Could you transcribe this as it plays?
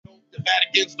combat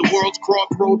against the world's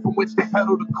crossroad from which to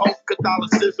peddle the cult.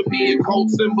 Catholicism, the occult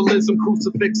symbolism,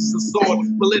 crucifixes a sword.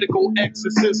 Political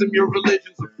exorcism, your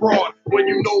religion's a fraud. When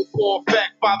you know for a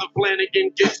fact Father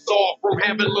Flanagan gets off from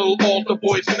having little altar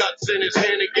boys nuts in his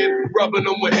hand again, rubbing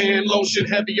them with hand lotion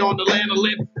heavy on the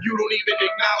lanolin. You don't even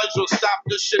acknowledge or stop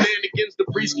the shenanigans. The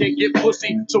priest can't get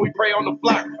pussy, so we pray on the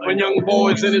flock. When young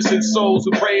boys, innocent souls,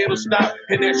 who pray it'll stop.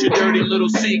 And that's your dirty little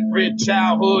secret.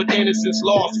 Childhood innocence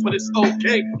lost, but it's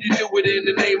okay. You do it in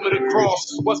the name of the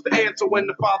cross. What's the answer when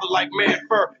the father like man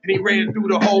fur and he ran through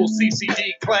the whole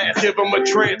CCD class? Give him a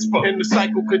transfer, and the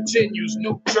cycle continues.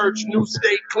 New church, new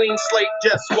state, clean slate.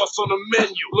 Guess what's on the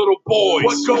menu? Little boys.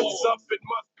 What goes up, it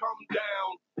must come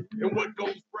down, and what goes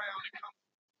round, it comes.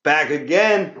 Back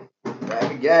again.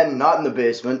 Back again, not in the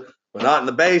basement. We're not in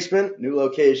the basement. New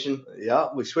location. Yeah,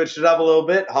 we switched it up a little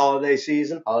bit. Holiday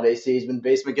season. Holiday season.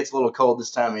 Basement gets a little cold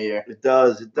this time of year. It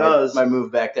does. It does. Might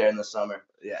move back there in the summer.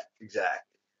 Yeah,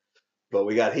 exactly. But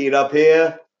we got heat up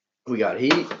here. We got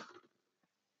heat.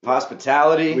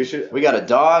 Hospitality. We got a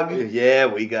dog. Yeah,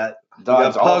 we got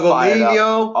Dog's all fired up.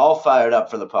 Pugolino. All fired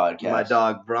up for the podcast. My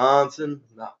dog Bronson.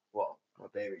 Not well, my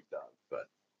baby dog, but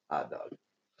hot dog.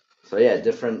 So yeah,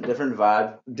 different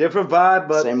vibe. Different vibe,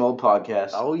 but same old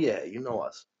podcast. Oh yeah, you know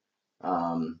us.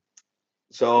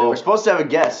 So we're supposed to have a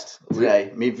guest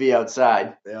today. Meet V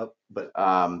outside. Yep, but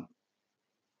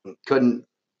couldn't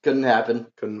happen.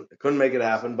 Couldn't make it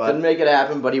happen. But couldn't make it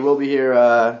happen. But he will be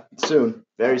here soon,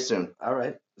 very soon. All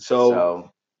right. So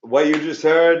what you just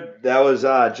heard, that was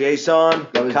Jason.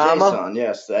 That was Jason.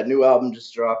 Yes, that new album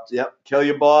just dropped. Yep. Kill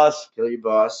Your Boss. Kill Your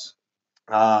Boss.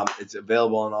 It's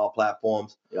available on all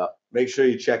platforms. Yeah. Make sure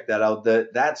you check that out.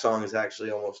 That song is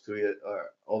actually almost 2 years or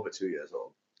over 2 years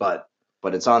old. But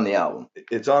it's on the album.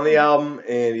 It's on the album,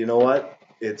 and you know what?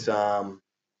 It's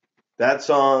that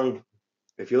song.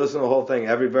 If you listen to the whole thing,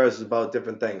 every verse is about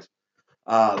different things.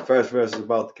 The first verse is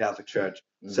about the Catholic Church.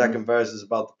 The second verse is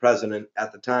about the president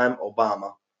at the time,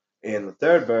 Obama, and the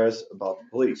third verse about the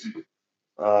police.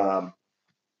 But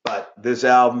this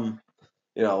album,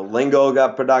 you know, Lingo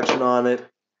got production on it.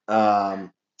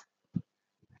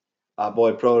 Our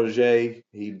boy Protege,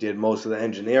 he did most of the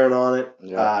engineering on it.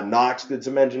 Yeah. Knox did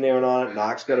some engineering on it.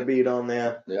 Knox got a beat on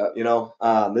there. Yeah. You know,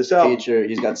 this album. Feature,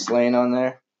 he's got Slain on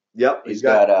there. Yep. He's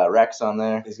got Rex on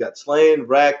there. He's got Slain,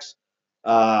 Rex,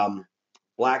 Blackistan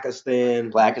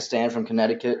from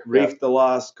Connecticut. Reef the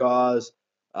Lost Cause,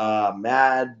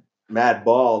 Mad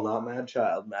Ball, not Mad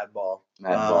Child, Mad Ball.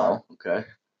 Mad Ball, okay.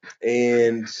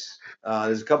 And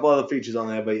there's a couple other features on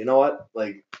there, but you know what?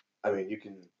 Like, I mean, you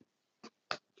can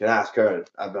ask her.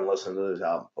 I've been listening to this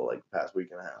album for like the past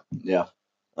week and a half. Yeah.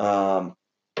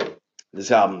 This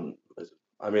album,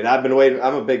 I mean, I've been waiting.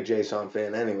 I'm a big Jason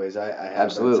fan anyways. I have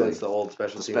been since the old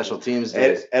Special Teams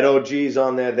days. Ed OG's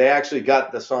on there. They actually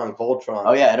got the song Voltron.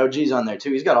 Oh, yeah, Ed OG's on there,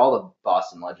 too. He's got all the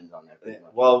Boston legends on there. Yeah,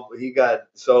 well, he got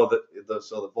 – so the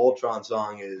Voltron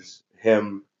song is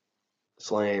him,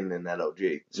 Slain, and Ed OG,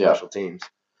 Special Teams.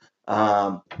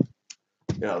 You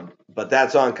know, but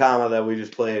that song, Karma, that we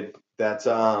just played, that's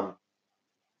I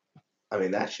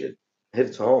mean, that shit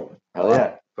hits home. Oh,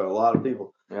 yeah. For a lot of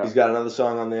people. Yeah. He's got another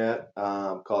song on there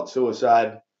called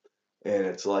Suicide, and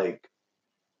it's like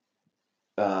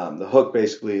the hook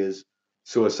basically is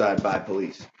suicide by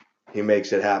police. He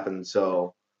makes it happen,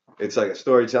 so it's like a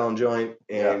storytelling joint,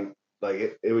 and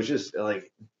like it was just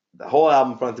like the whole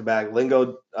album front to back.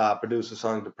 Lingo produced the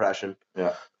song Depression.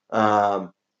 Yeah.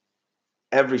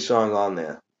 Every song on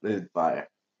there is fire.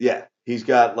 Yeah, he's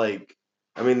got like.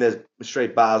 I mean, there's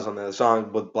straight bars on there. The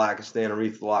song with Blackistan and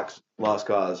Reef the Lost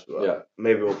Cause.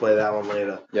 Maybe we'll play that one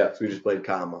later. Yeah. So we just played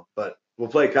Karma. But we'll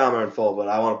play Karma in full, but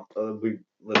I want to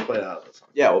let's play that other song.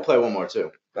 Yeah, we'll play one more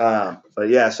too. But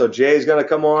yeah, so Jay's going to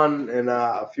come on in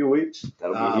a few weeks.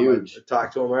 That'll be huge. I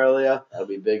talked to him earlier. That'll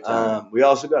be big time. We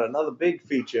also got another big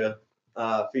featured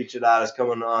artist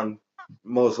coming on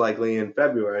most likely in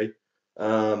February.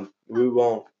 We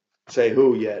won't say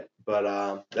who yet.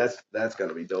 But that's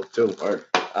gonna be dope too.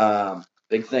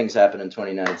 Big things happen in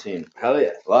 2019. Hell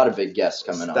yeah! A lot of big guests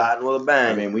coming up. Starting with a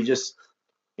bang. I mean, we just,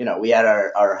 we had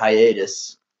our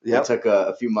hiatus. Yep. We took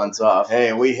a few months off.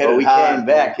 Hey, we hit it we hard. Came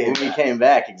back. We came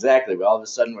back, exactly. But all of a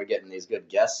sudden, we're getting these good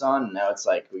guests on, and now it's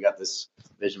like we got this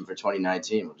vision for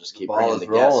 2019. We'll just keep bringing the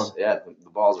guests. Yeah,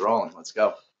 the ball's rolling. Let's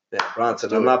go. Yeah,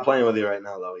 Bronson, I'm not playing with you right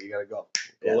now, though. You got to go.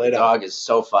 Yeah, the dog is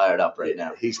so fired up right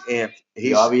now. He's amped.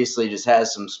 He obviously just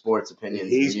has some sports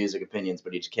opinions and music opinions,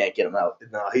 but he just can't get them out.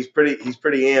 No, he's pretty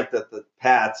amped that the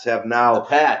Pats have now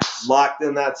locked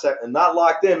in that second. Not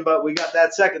locked in, but we got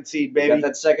that second seed, baby. We got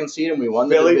that second seed, and we won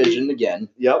the division again.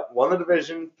 Yep, won the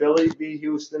division. Philly beat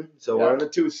Houston, so we're in the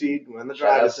 2 seed. We're in the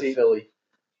driver's seat. Philly.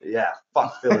 Yeah,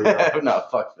 fuck Philly. No,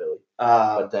 fuck Philly.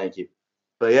 But thank you.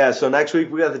 But yeah, so next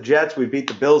week we got the Jets. We beat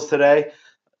the Bills today.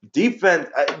 Defense,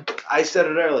 I said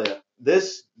it earlier.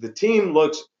 The team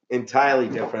looks entirely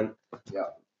different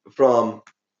from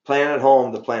playing at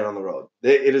home to playing on the road.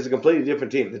 It is a completely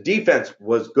different team. The defense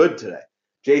was good today.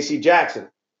 J.C. Jackson,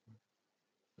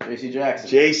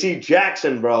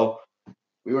 bro.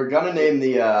 We were gonna name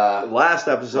the last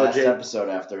episode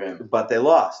after him, but they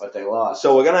lost.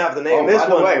 So we're gonna have to name this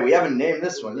one. By the way, we haven't named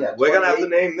this one yet. We're gonna have to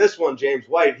name this one James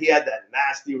White. He had that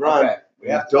nasty run. Okay. We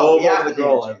have to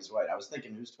name James White. I was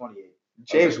thinking, who's 28?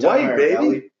 James White,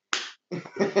 baby.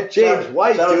 James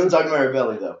White, shout dude. out to Doug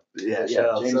Marabelli, though. Yeah, shout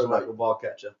out to Michael ball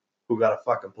catcher who got a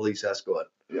fucking police escort.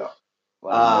 Yeah.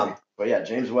 But yeah,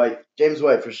 James White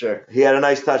for sure. He had a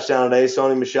nice touchdown today.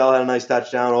 Sony Michel had a nice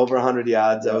touchdown, over 100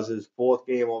 yards. That was his fourth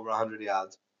game over 100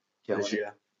 yards this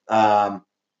year. Edelman,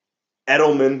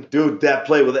 dude, that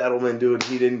play with Edelman, dude,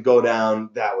 he didn't go down.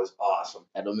 That was awesome.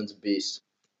 Edelman's a beast.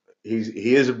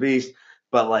 He is a beast,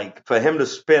 but like for him to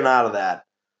spin out of that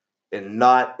and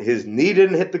not his knee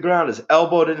didn't hit the ground, his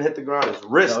elbow didn't hit the ground, his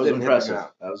wrist didn't hit the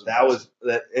ground. That was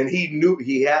and he knew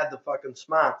he had the fucking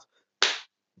smarts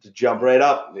to jump right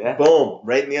up, boom,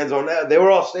 right in the end zone. They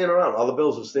were all standing around. All the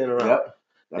Bills were standing around. Yep,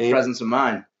 that presence of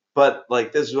mind. But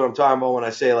like this is what I'm talking about when I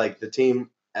say like the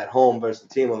team at home versus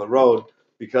the team on the road,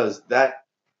 because the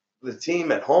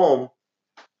team at home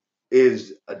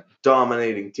is a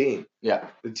dominating team. Yeah,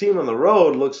 the team on the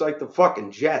road looks like the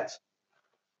fucking Jets.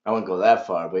 I wouldn't go that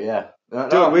far, but yeah.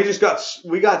 Dude,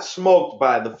 we got smoked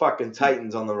by the fucking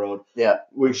Titans on the road. Yeah.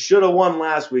 We should have won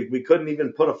last week. We couldn't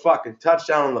even put a fucking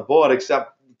touchdown on the board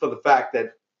except for the fact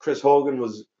that Chris Hogan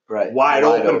was wide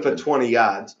open for 20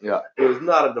 yards. Yeah. There was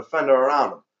not a defender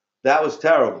around him. That was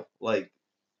terrible. Like,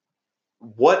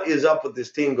 what is up with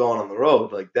this team going on the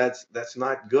road? Like, that's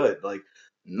not good. Like,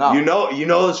 no. You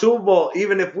know the Super Bowl,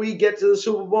 even if we get to the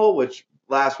Super Bowl, which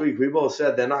last week we both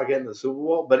said they're not getting to the Super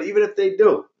Bowl, but even if they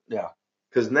do. Yeah.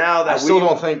 Because now that I still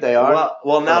don't think they are.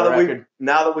 Well, now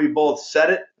that we both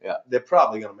said it, they're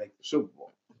probably going to make the Super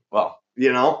Bowl. Well,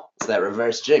 it's that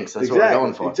reverse jinx. That's what we're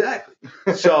going for. Exactly.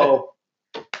 So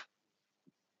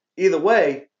either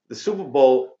way, the Super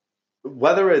Bowl,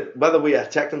 whether we are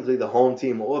technically the home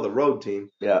team or the road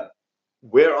team,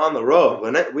 we're on the road.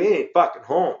 We ain't fucking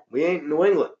home. We ain't New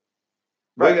England.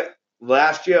 Right.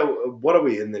 Last year, what are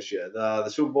we in this year? The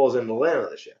Super Bowl's in Atlanta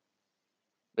this year.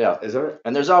 Yeah. Isn't it?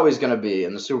 And there's always going to be,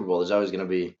 in the Super Bowl,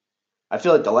 I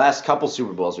feel like the last couple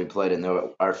Super Bowls we played in,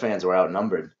 our fans were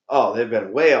outnumbered. Oh, they've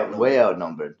been way outnumbered. Way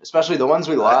outnumbered. Especially the ones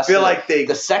we lost. I feel like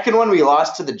the second one we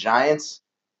lost to the Giants,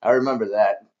 I remember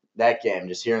that game,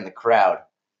 just hearing the crowd.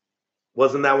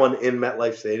 Wasn't that one in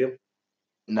MetLife Stadium?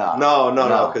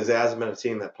 No, because there hasn't been a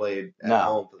team that played at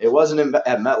home. It wasn't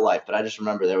at MetLife, but I just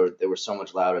remember they were so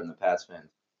much louder than the Pats fans.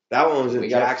 That one was in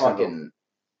Jacksonville.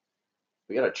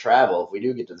 We got to travel. If we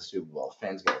do get to the Super Bowl,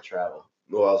 fans got to travel.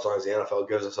 Well, as long as the NFL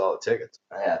gives us all the tickets.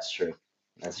 Yeah,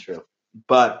 that's true.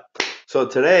 But, so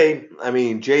today, I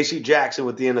mean, J.C. Jackson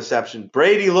with the interception.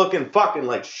 Brady looking fucking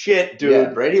like shit, dude. Yeah,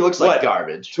 Brady looks like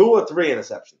garbage. 2 or 3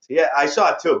 interceptions. Yeah, I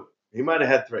saw 2. He might have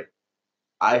had 3.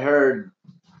 I heard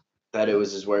that it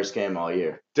was his worst game all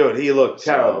year. Dude, he looked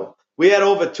terrible. We had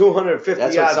over 250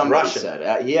 yards rushing. That's what somebody said.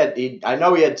 I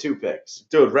know he had 2 picks.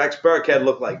 Dude, Rex Burkhead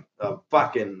looked like a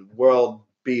fucking world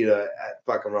beater at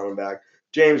fucking running back.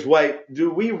 James White,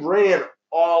 dude, we ran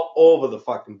all over the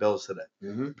fucking Bills today.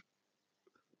 Mm-hmm.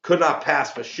 Could not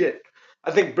pass for shit.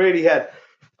 I think Brady had.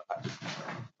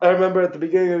 I remember at the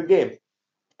beginning of the game,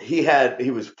 he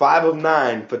was 5 of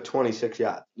 9 for 26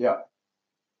 yards. Yeah.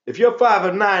 If you're 5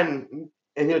 of 9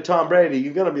 and you're Tom Brady,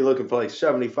 you're gonna be looking for like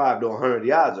 75 to 100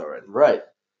 yards already. Right.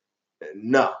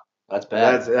 No, that's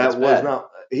bad. That was not.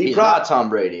 He's not Tom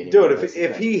Brady anymore. Dude,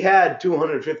 if he had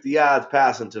 250 yards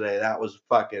passing today, that was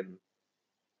fucking.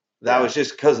 That was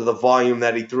just because of the volume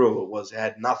that he threw. It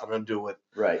had nothing to do with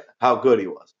how good he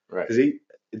was. Right. Because he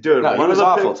was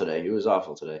awful today. He was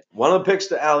awful today. One of the picks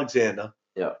to Alexander.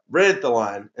 Yeah. Right at the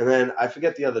line, and then I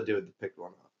forget the other dude that picked one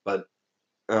up, but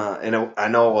I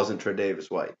know it wasn't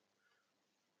Tre'Davious White.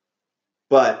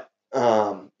 But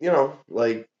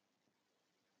like,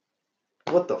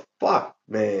 what the fuck,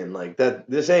 man? Like that.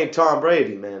 This ain't Tom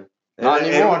Brady, man. Not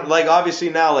anymore. And, like obviously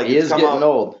now, like he is getting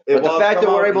old. But the fact that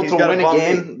we're able to win a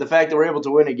game, the fact that we're able to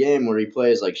win a game where he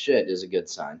plays like shit is a good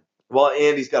sign. Well,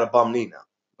 and he's got a bum knee now.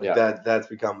 Like that's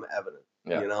become evident.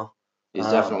 Yeah. You know, he's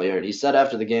definitely hurt. He said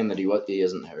after the game that he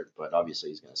isn't hurt, but obviously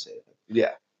he's going to say that.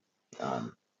 Yeah.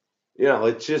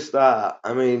 It's just I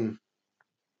mean,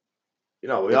 we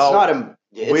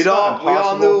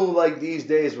all knew like these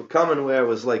days were coming where it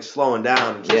was like slowing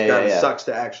down. It just kind of sucks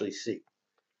to actually see.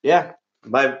 Yeah.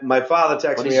 My father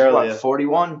texted me earlier.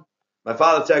 41? My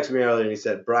father texted me earlier and he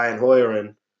said, Brian Hoyer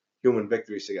and Human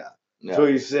Victory Cigar. Yeah. That's what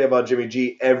he used to say about Jimmy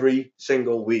G every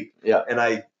single week. Yeah. And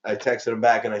I texted him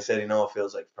back and I said, it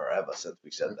feels like forever since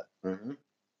we said that. Mm-hmm.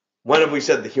 When have we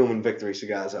said the Human Victory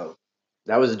Cigars out?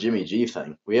 That was a Jimmy G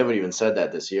thing. We haven't even said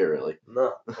that this year, really.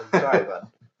 No. I'm sorry, bud.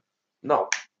 No.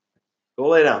 Go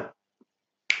lay down.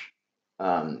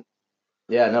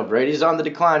 Yeah, no, Brady's on the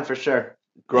decline for sure.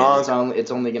 Gronk.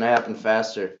 It's only going to happen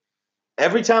faster.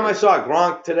 Every time I saw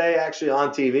Gronk today, actually on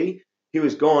TV, he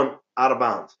was going out of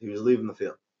bounds. He was leaving the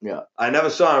field. Yeah. I never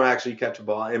saw him actually catch a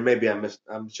ball, and maybe I'm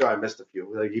sure I missed a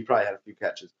few. Like, he probably had a few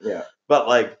catches. Yeah. But,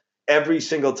 like, every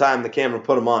single time the camera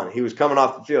put him on, he was coming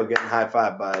off the field getting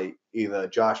high-fived by either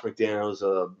Josh McDaniels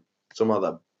or some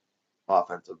other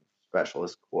offensive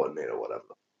specialist coordinator,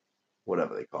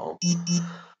 whatever they call him.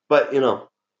 But,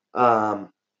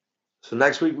 so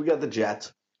next week we got the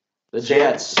Jets.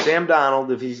 Jets. Sam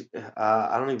Darnold, if he's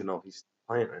I don't even know if he's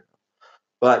playing right now.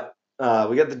 But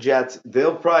we got the Jets.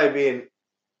 They'll probably be an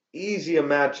easier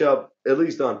matchup, at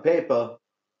least on paper,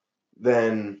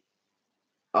 than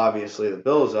obviously the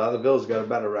Bills are. The Bills got a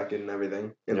better record and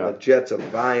everything. And the Jets are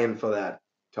vying for that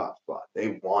top spot.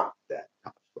 They want that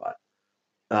top spot.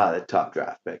 The top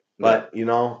draft pick. But,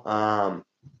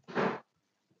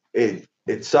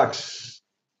 it sucks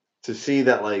to see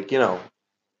that, like,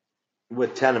 we're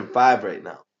 10-5 right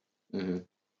now. Mm-hmm.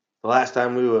 The last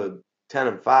time we were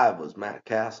 10-5 was Matt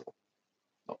Castle.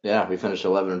 Yeah, we finished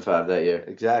 11-5 that year.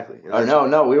 Exactly.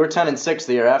 No, we were 10-6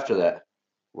 the year after that.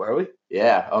 Were we?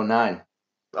 Yeah, 09.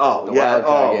 Oh, the yeah.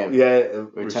 Oh, game. Yeah.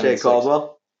 We Shea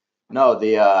Caldwell? No,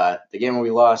 the game where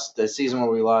we lost, the season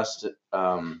where we lost. To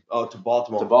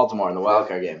Baltimore. To Baltimore in the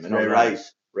wildcard game. Ray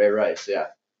Rice. Ray Rice, yeah.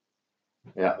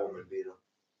 Yeah. Beater.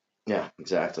 Yeah,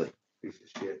 exactly. Piece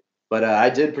of shit. But I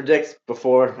did predict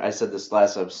before, I said this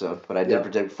last episode, but I did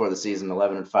predict before the season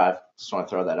 11-5. Just want to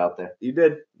throw that out there. You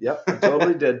did. Yep, you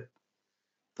totally did.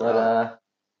 But,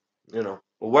 we're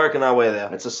working our way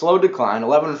there. It's a slow decline.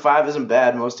 11-5 isn't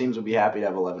bad. Most teams would be happy to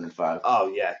have 11-5. Oh,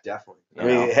 yeah, definitely.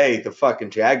 Hey, the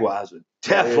fucking Jaguars would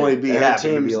definitely be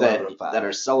happy to be 11-5. That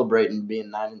are celebrating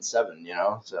being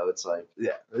 9-7, So it's like...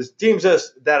 Yeah, there's teams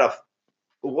that are...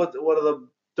 What are the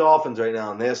Dolphins right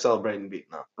now? And they're celebrating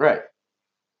beating them. Right.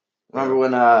 Remember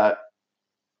when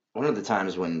one of the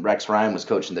times when Rex Ryan was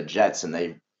coaching the Jets and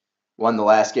they won the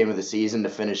last game of the season to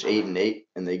finish 8-8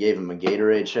 and they gave him a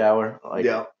Gatorade shower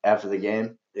after the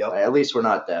game? Yep. Like, at least we're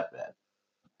not that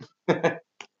bad.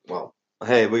 Well,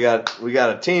 hey, we got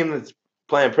a team that's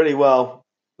playing pretty well.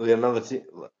 We got another team.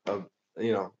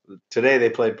 Today they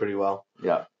played pretty well.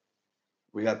 Yeah.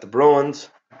 We got the Bruins.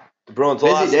 The Bruins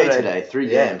busy lost day today. 3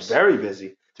 games. Very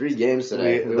busy. 3 games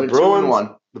today. The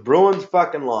Bruins. The Bruins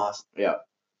fucking lost. Yeah.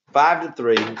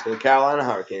 5-3 to the Carolina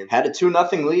Hurricanes. Had a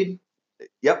 2-0 lead.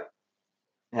 Yep.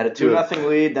 Had a 2-0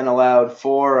 lead, then allowed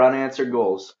 4 unanswered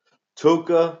goals.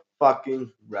 Tuukka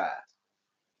fucking Rask.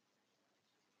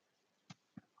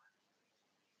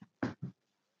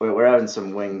 Wait, we're having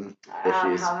some wing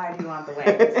issues. How high do you want the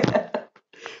wings?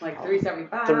 Like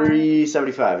 375?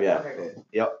 375, yeah. Okay.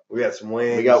 Yep. We got some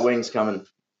wings. We got wings coming.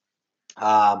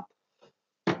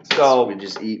 So we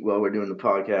just eat while we're doing the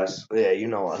podcast. Yeah, you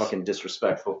know us. Fucking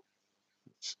disrespectful.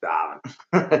 Stop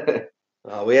it.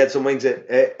 We had some wings at.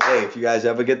 Hey, if you guys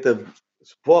ever get to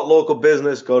support local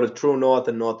business, go to True North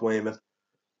and North Weymouth.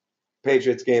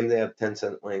 Patriots game, they have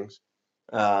 10-cent wings.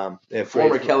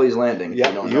 Former Kelly's Landing.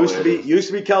 Yeah, used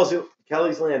to be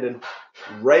Kelly's Landing,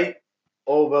 right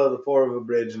over the Fall River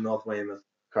Bridge in North Weymouth,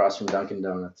 across from Dunkin'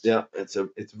 Donuts. Yeah, it's a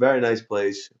very nice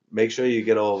place. Make sure you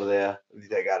get over there.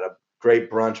 They got a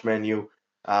great brunch menu.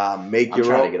 I'm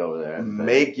trying to get over there.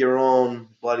 Make your own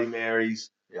Bloody Marys.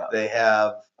 Yeah. They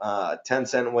have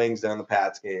 10-cent wings during the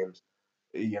Pats games.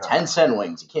 10-cent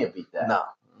wings, you can't beat that. No.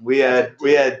 We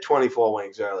had 24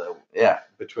 wings earlier. Yeah.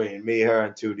 Between me, her,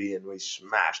 and Tootie, and we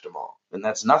smashed them all. And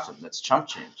that's nothing. That's chump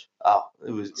change. Oh,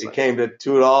 it came to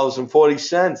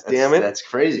 $2.40. Damn it. That's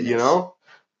crazy.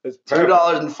 It's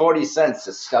 $2.40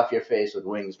 to stuff your face with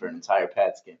wings for an entire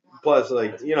Pats game. Plus,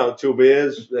 2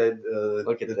 beers.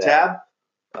 Look at the tab.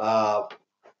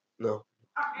 No.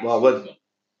 Well, what?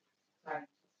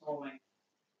 Sorry,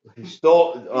 he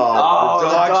stole. The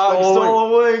dog stole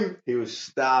a wing. He was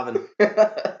starving.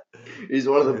 He's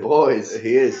one of the boys.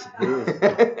 He is.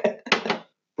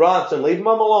 Bronson, leave him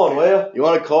alone, will you? You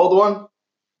want a cold one?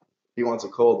 He wants a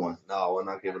cold one. No, we're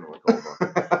not giving him a cold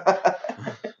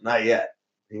one. Not yet.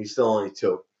 He's still only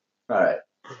 2. All right.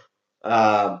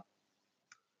 But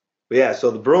yeah,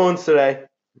 so the Bruins today.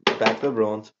 Back to the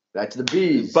Bruins. Back to the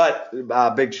Bees. But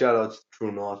big shout outs to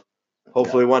True North.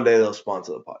 Hopefully one day they'll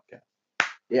sponsor the podcast.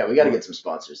 Yeah, we got to get some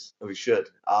sponsors. We should.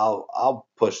 I'll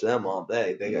push them all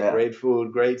day. They got great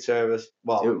food, great service.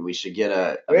 Well, dude, we should get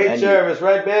a great menu. service,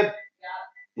 right, babe?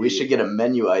 We should get a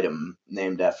menu item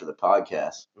named after the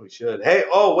podcast. We should. Hey,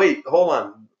 oh wait, hold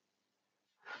on.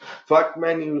 Fuck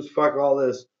menus, fuck all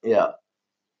this. Yeah.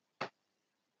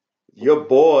 Your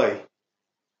boy,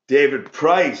 David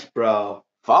Price, bro.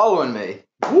 Following me.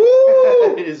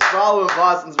 Woo! He's following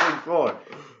Boston's Big Four.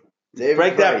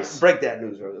 David Price. Break that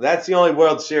news. That's the only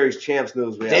World Series champs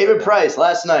news we have. David Price,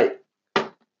 last night.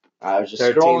 I was just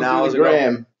scrolling through the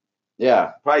gram. Ago.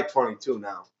 Yeah. Probably 22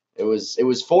 now. It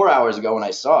was 4 hours ago when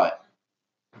I saw it.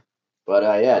 But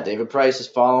yeah, David Price is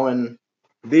following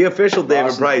the official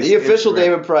David Price. The official Instagram.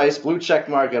 David Price, blue check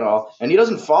mark and all. And he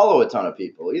doesn't follow a ton of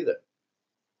people either.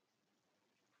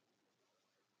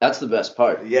 That's the best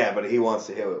part. Yeah, but he wants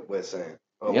to hear what we're saying.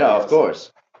 Yeah, of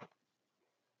course.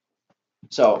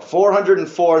 So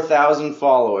 404,000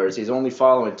 followers. He's only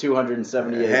following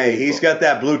 278 Hey, people. He's got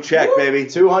that blue check, baby.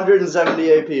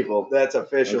 278 people. That's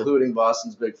official. Including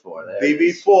Boston's Big Four.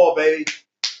 BB4, baby.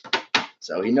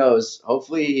 So he knows.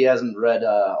 Hopefully he hasn't read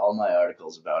all my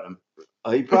articles about him. Oh,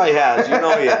 he probably has. You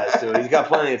know he has, too. He's got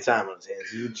plenty of time on his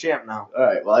hands. He's a champ now. All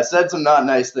right. Well, I said some not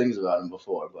nice things about him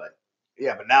before, but...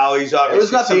 Yeah, but now he's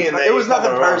obviously It was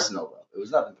nothing personal, though. It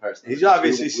was nothing personal. He's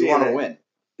obviously we want to win.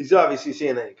 He's obviously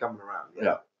seeing that you're coming around.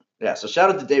 Yeah. Yeah, so shout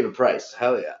out to David Price.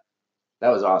 Hell yeah. That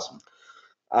was awesome.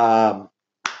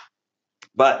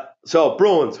 But, so,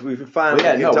 Bruins, we finally...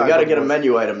 we got to get a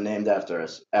menu item named after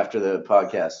us, after the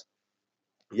podcast.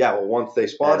 Yeah, well, once they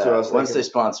sponsor us. Once they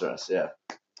sponsor us, yeah.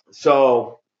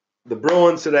 So, the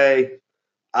Bruins today,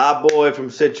 our boy from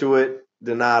Scituate,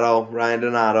 Ryan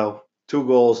Donato, 2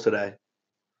 goals today.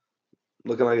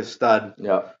 Looking like a stud.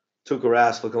 Yeah. Tuukka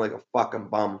Rask looking like a fucking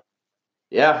bum.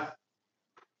 Yeah.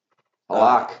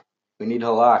 Halak. We need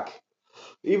Halak.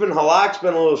 Even Halak's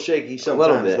been a little shaky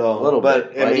sometimes, a little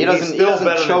bit. I mean, he doesn't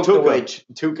choke the way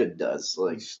Tuukka does.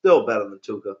 Like, he's still better than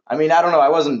Tuukka. I mean, I don't know.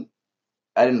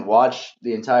 I didn't watch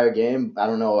the entire game. I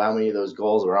don't know how many of those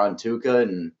goals were on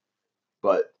Tuukka,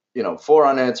 but 4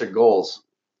 unanswered goals.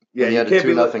 Yeah, you had a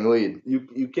 2-0 lead.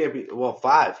 You can't be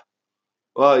 5.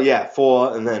 Well, yeah,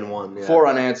 4 and then 1. Yeah. 4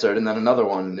 unanswered and then another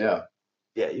one. Yeah.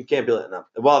 Yeah, you can't be letting up.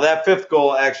 Well, that 5th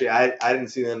goal, actually, I didn't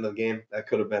see the end of the game. That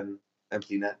could have been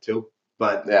empty net too.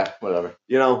 But yeah, whatever.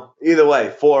 Either way,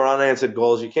 4 unanswered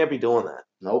goals. You can't be doing that.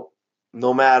 Nope.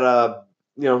 No matter,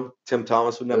 Tim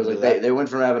Thomas would never do that. They went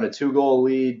from having a 2-goal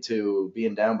lead to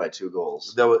being down by 2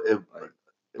 goals. That was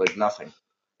like nothing.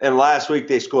 And last week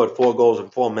they scored 4 goals in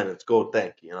 4 minutes. Go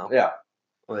think, Yeah.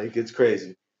 Like, it's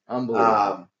crazy.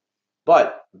 Unbelievable.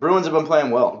 But Bruins have been playing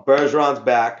well. Bergeron's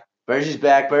back. Bergey's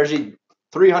back. Bergey,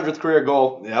 300th career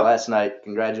goal last night.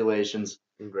 Congratulations.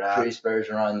 Congrats. Patrice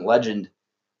Bergeron, legend.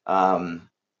 He's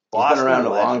been around a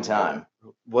long time.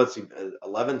 What's he,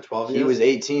 11, 12 years? He was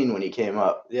 18 when he came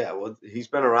up. Yeah, well, he's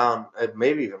been around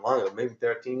maybe even longer, maybe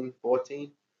 13,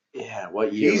 14. Yeah,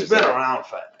 what year He's been around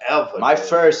forever. My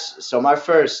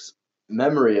first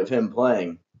memory of him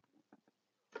playing,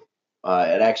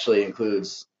 it actually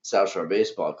includes South Shore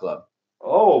Baseball Club.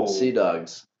 Oh. Sea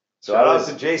Dogs. So shout out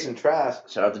to Jason Trask.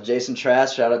 Shout out to Jason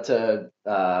Trask. Shout out to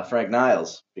Frank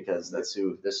Niles, because that's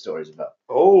who this story's about.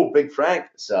 Oh, Big Frank.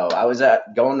 So I was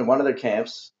going to one of their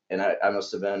camps, and I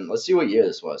must have been, let's see what year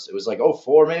this was. It was like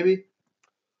 04 maybe?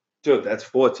 Dude, that's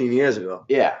 14 years ago.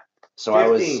 Yeah. So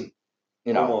 15.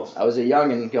 Almost. I was a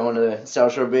youngin' going to the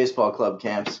South Shore Baseball Club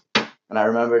camps, and I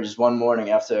remember just one morning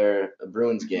after a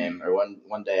Bruins game, or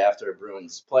one day after a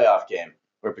Bruins playoff game,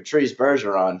 where Patrice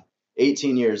Bergeron,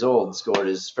 18 years old, scored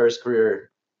his first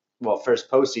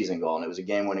postseason goal, and it was a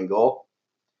game-winning goal.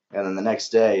 And then the next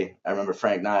day, I remember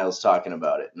Frank Niles talking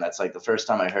about it, and that's like the first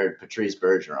time I heard Patrice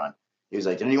Bergeron. He was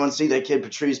like, "Did anyone see that kid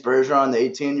Patrice Bergeron, the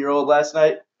 18-year-old, last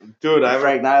night?" Dude,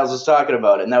 Frank Niles was talking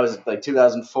about it, and that was like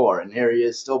 2004, and here he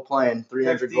is still playing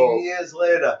 300 goals. 15 years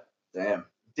later. Damn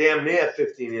near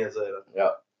 15 years later.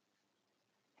 Yeah.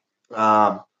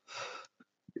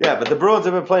 Yeah, but the Bruins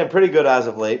have been playing pretty good as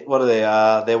of late. What are they?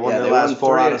 They won their last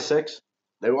 4 out of 6?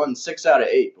 They won 6 out of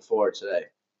 8 before today.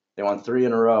 They won 3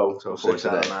 in a row. So before 6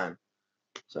 today. out of 9.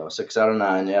 So 6 out of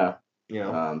 9, yeah.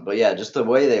 But yeah, just the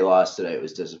way they lost today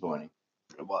was disappointing.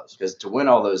 It was. Because to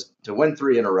win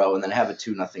 3 in a row and then have a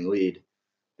 2-0 lead,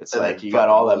 it's and like you got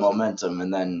all that momentum,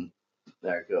 and then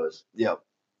there it goes. Yep.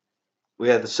 We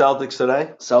had the Celtics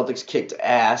today. Celtics kicked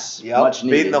ass. Yep. Much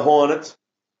needed. Beating the Hornets.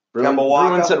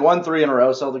 Bruins had won 3 in a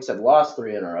row. Celtics had lost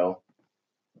 3 in a row.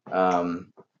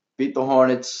 Beat the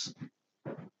Hornets.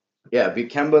 Yeah,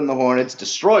 beat Kemba and the Hornets.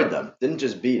 Destroyed them. Didn't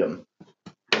just beat them.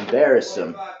 Embarrassed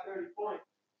them.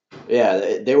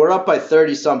 Yeah, they were up by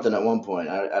 30-something at one point.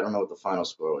 I don't know what the final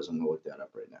score was. I'm going to look that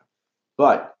up right now.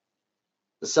 But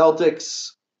the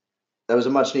Celtics, that was a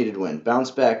much-needed win.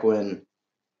 Bounce-back win.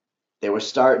 They were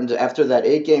starting to, after that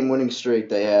 8-game winning streak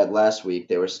they had last week,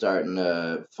 they were starting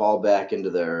to fall back into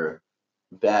their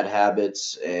bad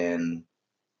habits, and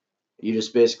you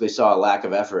just basically saw a lack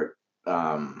of effort.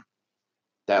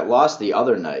 That lost the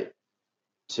other night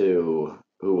to,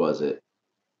 who was it?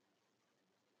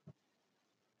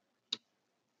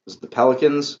 Was it the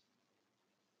Pelicans?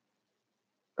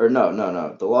 Or no.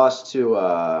 The loss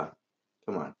to,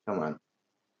 come on.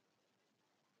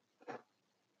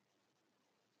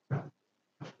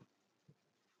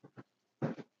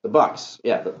 The Bucks.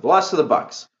 Yeah, the loss to the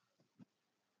Bucks.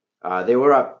 They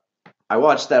were up. I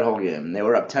watched that whole game, and they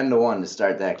were up 10-1 to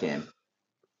start that game.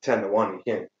 10-1. You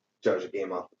can't judge a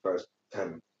game off the first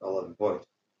 10, 11 points.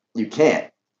 You can't.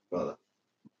 Well,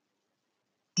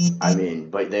 I mean,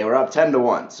 but they were up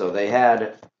 10-1, so they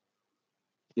had,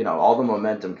 all the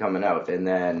momentum coming out, and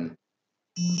then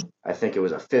I think it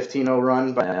was a 15-0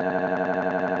 run,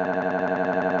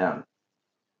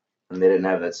 and they didn't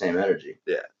have that same energy.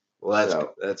 Yeah.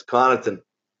 Well, that's Connaughton.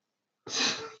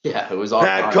 Yeah, it was all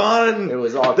Pat Connaughton. It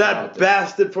was all that Connaughton.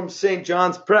 bastard from St.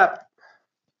 John's Prep.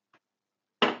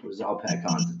 It was all Pat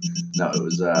Connaughton. No, it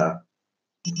was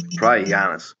Probably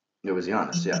Giannis. It was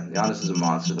Giannis. Yeah, Giannis is a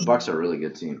monster. The Bucks are a really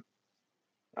good team.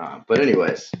 But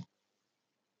anyways,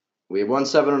 we had won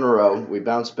 7 in a row. We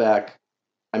bounced back.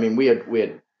 I mean, we had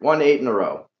won 8 in a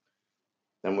row.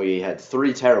 Then we had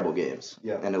 3 terrible games.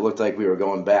 Yeah. And it looked like we were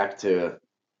going back to,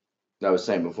 I was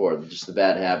saying before, just the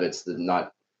bad habits, the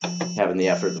not having the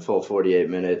effort the full 48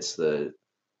 minutes, the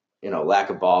lack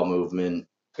of ball movement.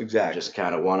 Exactly. Just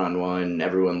kind of one-on-one,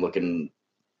 everyone looking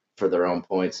for their own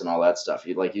points and all that stuff.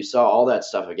 You saw all that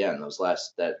stuff again,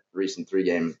 that recent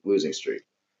 3-game losing streak.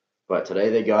 But today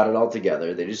they got it all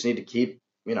together. They just need to keep,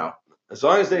 as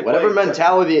long as they whatever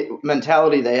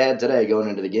mentality they had today going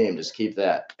into the game, just keep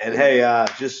that. And hey,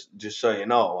 just so you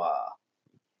know,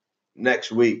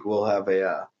 next week we'll have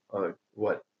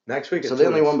what? Next week? So they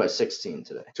only won by 16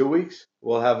 today. 2 weeks.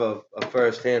 We'll have a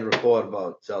first-hand report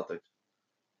about Celtics.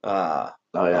 Oh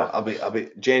yeah. I'll be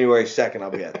January 2nd.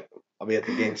 I'll be at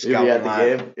the game. You'll be at the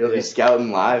game. You'll be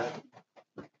scouting live.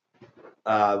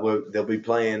 They'll be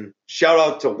playing. Shout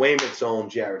out to Weymouth's own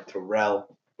Jared Terrell.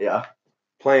 Yeah.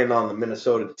 Playing on the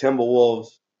Minnesota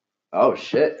Timberwolves. Oh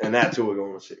shit. And that's who we're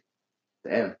going to see.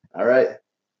 Damn. All right.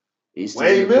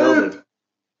 Easton's Weymouth.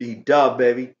 E-dub,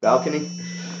 baby. Balcony.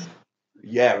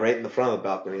 Yeah, right in the front of the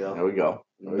balcony though. There we go.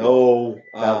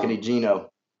 Balcony Gino.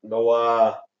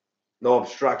 No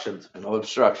obstructions. No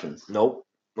obstructions. Nope.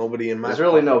 Nobody in my. There's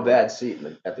really no bad seat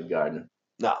at the Garden.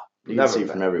 No. You can see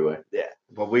from everywhere. Yeah.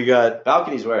 But we got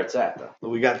balcony's where it's at though.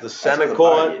 We got the center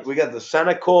court. We got the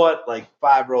center court like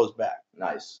 5 rows back.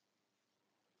 Nice.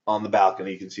 On the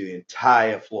balcony, you can see the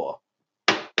entire floor.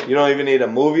 You don't even need to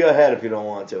move your head if you don't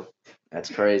want to. That's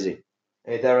crazy.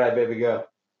 Ain't that right, baby girl?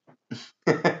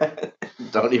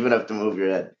 Don't even have to move your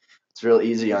head. It's real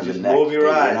easy on the neck. Move your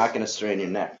eyes. You're not going to strain your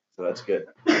neck, so that's good.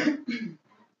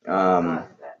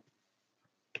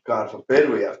 God forbid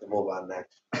we have to move our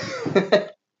necks.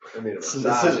 I need a massage.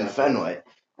 This isn't Fenway.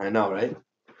 I know, right?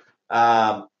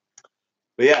 But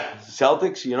yeah,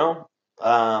 Celtics,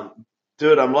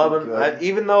 dude, I'm loving.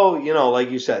 Even though like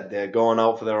you said, they're going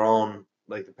out for their own,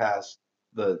 like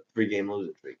the 3-game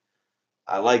losing streak.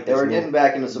 I like this. They were getting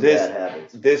back into some bad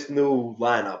habits. This new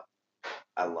lineup,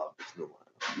 I love this new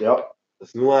lineup. Yep.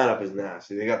 This new lineup is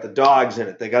nasty. They got the dogs in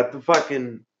it. They got the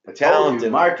fucking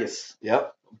talented Marcus.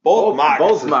 Yep. Both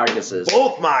Marcuses.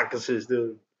 Both Marcuses,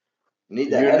 dude. You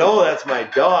need that. That's my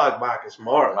dog, Marcus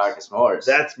Morris. Marcus Morris.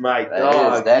 That's my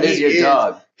dog. That is your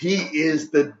dog. He is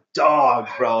the dog,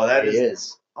 bro. He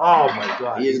is. Oh my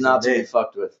god. He is not to be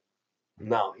fucked with.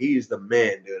 No, he's the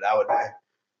man, dude.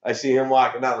 I see him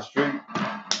walking down the street.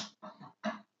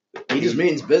 He just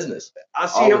means business. I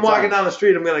see him walking down the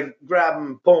street. I'm gonna grab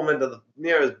him, pull him into the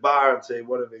nearest bar, and say,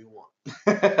 "Whatever you want."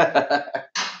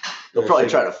 They'll probably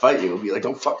try to fight you. He'll be like,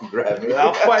 "Don't fucking grab me."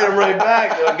 I'll fight him right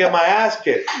back. I'll get my ass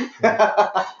kicked.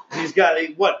 He's got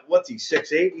what's he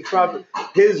 6'8"? He probably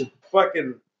his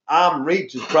fucking arm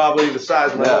reach is probably the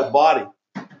size of my whole body.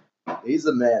 He's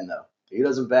the man, though. He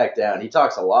doesn't back down. He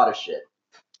talks a lot of shit.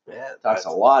 Yeah, talks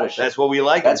a lot of shit. That's what we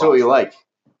like. That's what we like.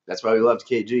 That's why we loved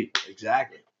KG.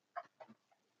 Exactly.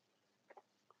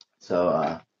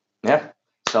 So, yeah,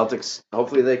 Celtics,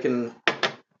 hopefully they can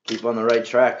keep on the right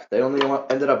track. They only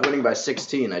ended up winning by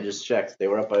 16. I just checked. They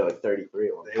were up by like 33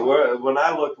 at one point. They were, when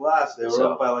I looked last, they were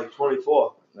up by like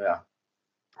 24. Yeah.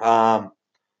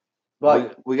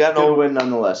 But we got no win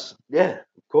nonetheless. Yeah,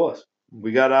 of course.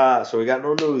 We got so we got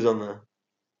no news on the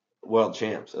world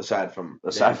champs aside from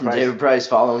David Price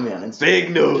following me on Instagram.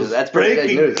 Big news. That's breaking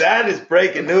big news. That is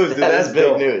breaking news, dude. That's big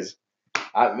dope. news.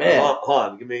 Man, hold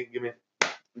on. Give me.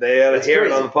 They had to hear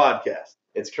it on the podcast.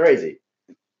 It's crazy.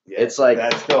 Yeah, it's like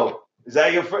that's dope. Is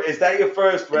that your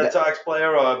first Red Sox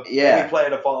player or any player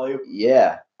to follow you?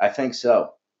 Yeah, I think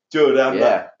so. Dude,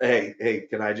 hey,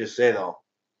 can I just say though,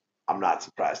 I'm not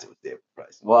surprised it was David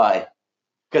Price. Why?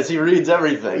 Because he reads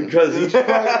everything. Because he wants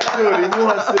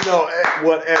to know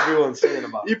what everyone's saying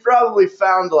about him. He probably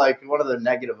found like one of the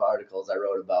negative articles I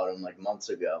wrote about him like months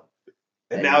ago.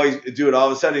 And now all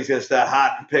of a sudden he's gonna start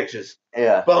hotting pictures.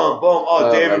 Yeah. Boom, boom.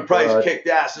 Oh, David Price kicked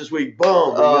ass this week. Boom.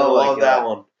 Oh, love that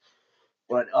one.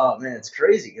 But man, it's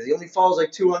crazy because he only follows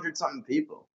like 200 something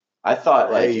people. I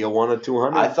thought like you're one of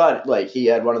 200. I thought like he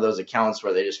had one of those accounts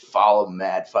where they just follow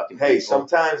mad fucking people. Hey,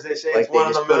 sometimes they say like it's one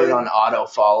in a million. They just put it on auto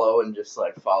follow and just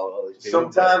like follow all these people.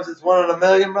 Sometimes it's 1 in a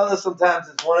million, brother. Sometimes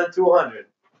it's 1 in 200.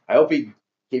 I hope he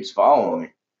keeps following me.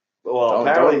 Well,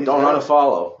 don't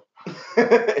unfollow.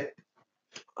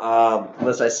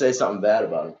 Unless I say something bad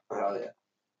about him. Oh yeah.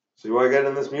 So you want to get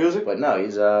in this music? But no,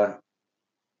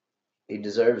 he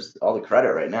deserves all the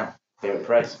credit right now. David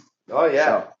Price. Oh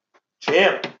yeah.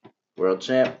 Champ. World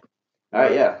champ. All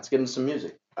right, yeah. Let's get into some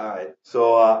music. All right.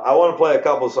 So I want to play a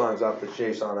couple songs off the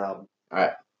Chase On album. All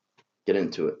right. Get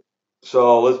into it.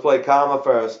 So let's play Karma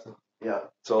first. Yeah.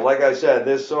 So like I said,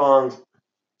 this song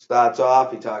starts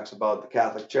off. He talks about the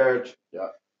Catholic Church. Yeah.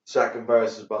 Second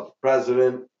verse is about the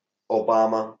president,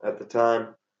 Obama at the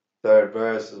time. Third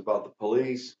verse is about the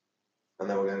police. And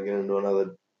then we're going to get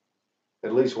into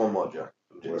at least one more John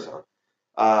from Jason.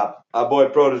 Our boy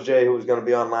Protege, who was going to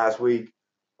be on last week,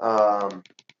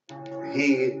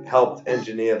 he helped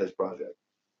engineer this project.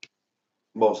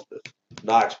 Most of this.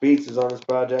 Knox Beats is on this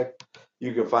project.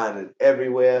 You can find it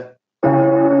everywhere.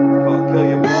 It's called Kill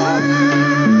Your Boss.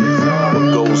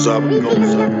 What goes up,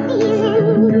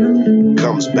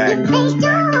 comes back,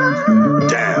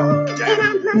 down.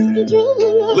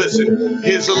 Listen,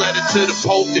 here's a letter to the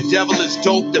Pope. The devil is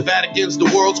dope. The Vatican's the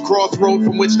world's crossroad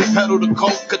from which to peddle the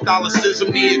coke.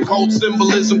 Catholicism, the occult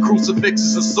symbolism, crucifix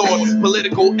is a sword.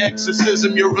 Political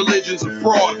exorcism, your religion's a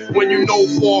fraud. When you know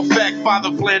for a fact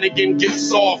Father Flanagan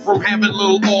gets off from having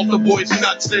little altar boys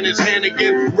nuts in his hand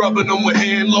again, rubbing them with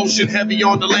hand lotion heavy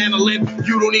on the lanolin.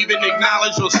 You don't even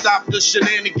acknowledge or stop the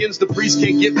shenanigans. The priest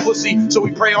can't get pussy, so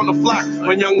we pray on the flock.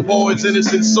 When young boys,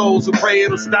 innocent souls, who pray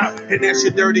it'll stop. And that's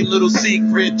your dirty little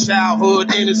secret.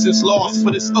 Childhood innocence lost,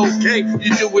 but it's okay.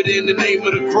 You do it in the name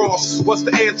of the cross. What's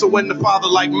the answer when the father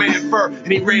like Manfur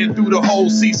and he ran through the whole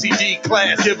CCD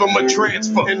class? Give him a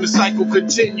transfer and the cycle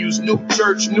continues. New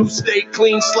church, new state,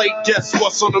 clean slate. Guess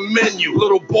what's on the menu?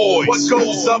 Little boys. What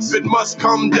goes up, it must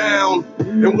come down.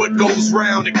 And what goes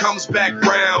round, it comes back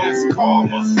round. It's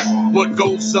karma. What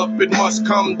goes up, it must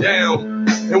come down.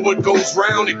 And what goes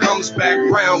round, it comes back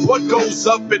round. What goes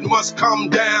up, it must come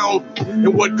down.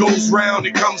 And what goes round,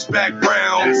 it comes back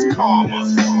round. That's karma.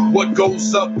 What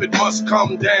goes up, it must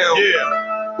come down. Yeah.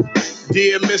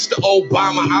 Dear Mr.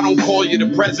 Obama, I don't call you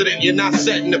the president. You're not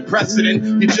setting the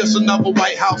precedent. You're just another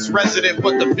White House resident.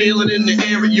 But the feeling in the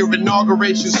air of your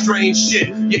inauguration, strange shit.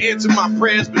 You answer my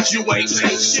prayers, but you ain't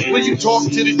saying shit. When you talk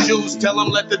to the Jews, tell them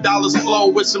let the dollars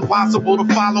flow. It's impossible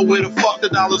to follow where the fuck the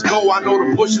dollars go. I know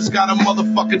the Bush has got a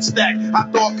motherfucking stack.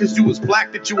 I thought cause you was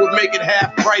black that you would make it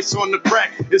half price on the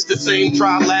crack. It's the same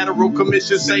trilateral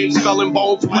commission, same skull and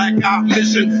bones, black op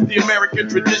mission. The American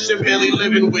tradition, barely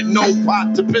living with no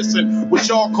pot to piss in. What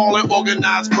y'all calling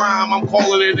organized crime, I'm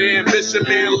calling it ambition,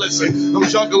 man. Listen, I'm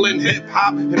juggling hip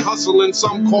hop and hustling.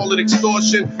 Some call it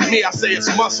extortion. Me, I say it's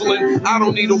muscling. I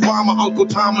don't need Obama, Uncle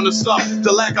Tom and the stuff.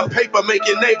 The lack of paper make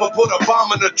your neighbor put a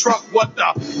bomb in the truck. What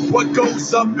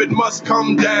goes up, it must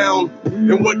come down.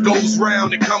 And what goes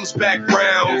round, it comes back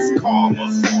round. It's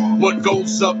karma. What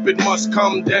goes up, it must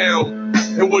come down.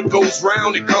 And what goes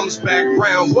round, it comes back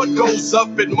round. What goes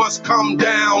up, it must come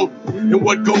down. And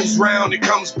what goes round, it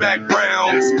comes back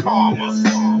round. That's karma.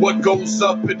 What goes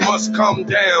up, it must come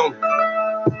down.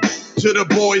 To the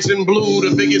boys in blue,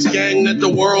 the biggest gang that the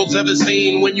world's ever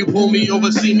seen. When you pull me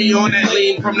over, see me on that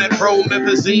lean from that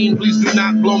promethazine. Please do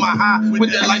not blow my high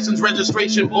with that license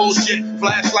registration bullshit.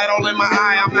 Flashlight all in my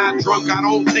eye, I'm not drunk, I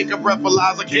don't take a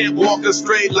breathalyzer. Can't walk a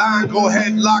straight line, go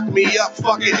ahead, lock me up.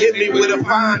 Fuck it, hit me with a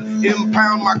fine.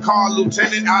 Impound my car,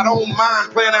 Lieutenant, I don't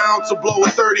mind. Plan an ounce to blow a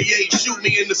 38, shoot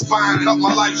me in the spine. Cut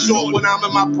my life short when I'm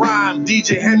in my prime.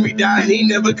 DJ Henry died, he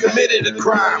never committed a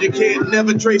crime. You can't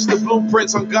never trace the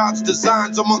blueprints on God's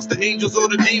designs amongst the angels or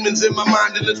the demons in my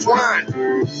mind intertwined.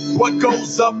 What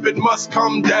goes up, it must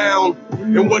come down.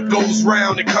 And what goes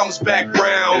round, it comes back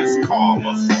round. It's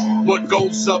karma. What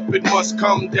goes up, it must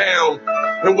come down.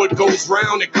 And what goes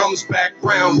round, it comes back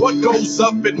round. What goes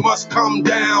up, it must come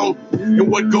down. And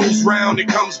what goes round, it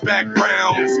comes back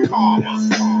round. It's karma.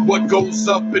 What goes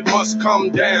up, it must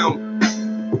come down.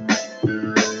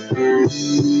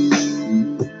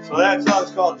 So that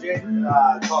song's called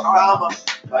Karma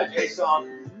by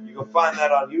Jason. You can find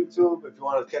that on YouTube if you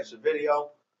want to catch the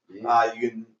video. You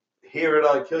can hear it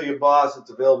on Kill Your Boss. It's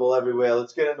available everywhere.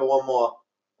 Let's get into one more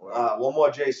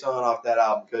Jason off that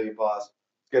album, Kill Your Boss.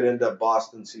 Let's get into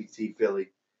Boston CT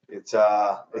Philly. It's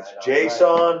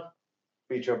Jason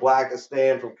featuring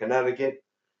Blackistan from Connecticut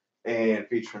and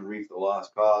featuring Reef the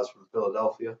Lost Cause from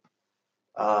Philadelphia.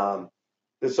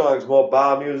 This song's more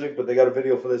bar music, but they got a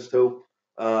video for this too.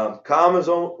 Karma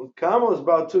was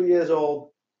about 2 years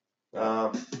old.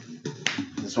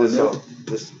 This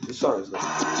song is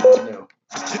new.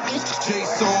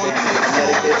 Jason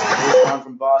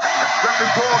from Boston.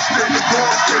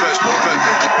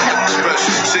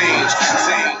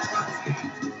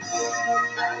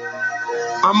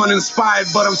 I'm uninspired,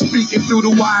 but I'm speaking through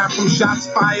the wire. From shots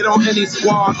fired on any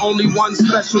squad. Only one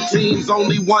special teams,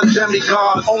 only one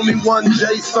demigod. Only one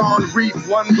Jason Reef,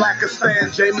 one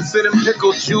Blackistan. Jameson and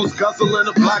pickle juice, guzzling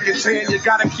a black and tan. You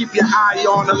gotta keep your eye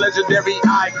on a legendary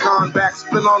icon.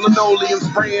 Backspin on linoleum,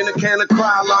 spraying a can of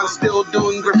Krylon. Still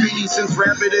doing graffiti since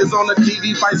Rabbit is on the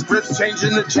TV. Vice grips,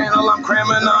 changing the channel. I'm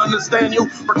cramming to understand you.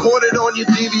 Recorded on your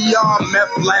DVR.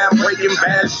 Meth lab, breaking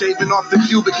bad, shaving off the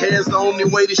pubic hairs. The only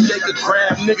way to shake a crab.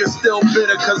 Niggas still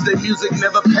bitter cause their music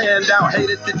never panned out.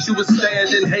 Hated that you was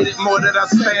standing, hated more that I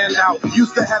stand out.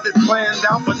 Used to have it planned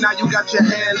out, but now you got your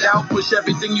hand out. Push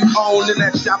everything you own in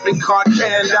that shopping cart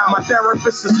canned out. My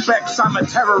therapist suspects I'm a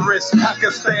terrorist.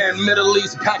 Pakistan, Middle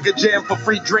East, pack a jam for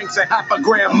free drinks at half a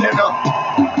gram, nigga.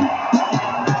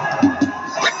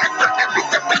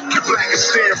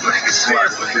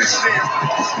 Blackistan.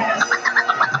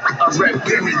 I rap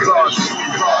demigods.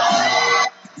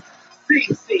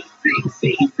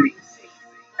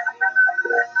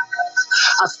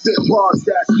 I spit bars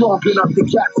that strong enough to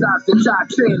capsize the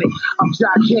Titanic. I'm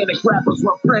gigantic, rappers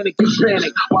run frantic and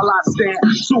panic while I stand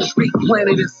 2 feet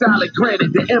planted in solid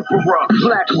granite. The emperor,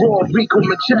 black, raw, Rico,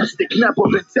 majestic, never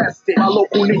been tested. My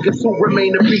local niggas who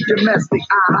remain to be domestic.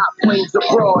 I hot planes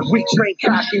abroad, we train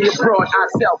cocking your broad. I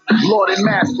self, Lord and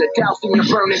Master, dousing your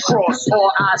burning cross. All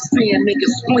I seeing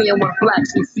niggas fleeing when blacks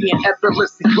and seeing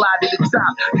effortlessly glide to the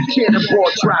top. You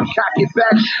cannonball drop, cock it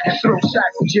back and throw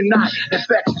shots at your knot.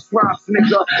 Infectious rhymes, nigga.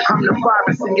 I'm the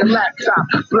virus in your laptop,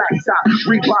 blacktop,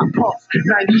 Reebok pumps,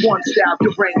 91 style,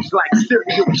 deranged like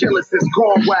serial killers is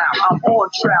gone wild. I'm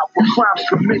on trial for crimes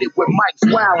committed with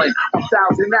Mike's wildin'. I'm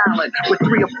Thousand Island with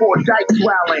 3 or 4 dykes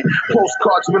wildin'.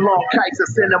 Postcards with long kites, I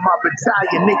send them my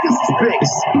battalion, niggas is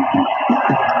bigs.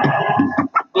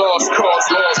 Lost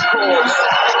cause.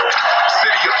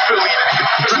 City of Philly.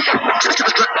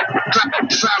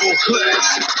 Travel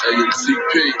class.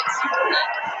 AMCP.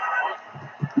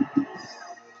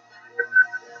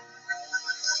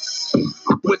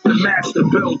 With the master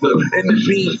builder and the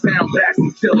bean found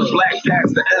bastard killer, black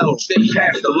past the L, shake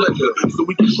past the liquor, so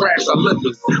we can trash our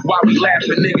lippers. While we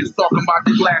laughing niggas talking about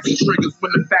the glass and triggers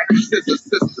when the fact is sisters.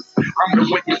 I'm the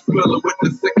wicked spiller with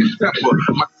the sickest temper.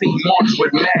 My team march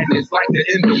with madness like the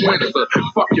end of winter.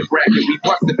 Fuck your bracket, we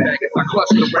busted baggers. I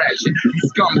clutch the ratchet. You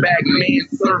scumbag man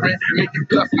servant, make you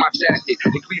dust my jacket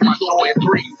and clean my door in 3.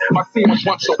 My team a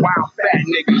bunch of wild fat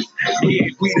niggas. Yeah,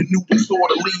 we the new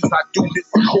disorderlies. I do this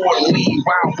accordingly.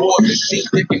 Wild boys and shit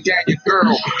kicking down your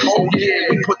girl. Oh yeah,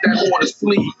 we put that whore to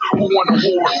sleep. Who wanna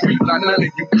war creep? Now none of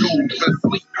you dudes been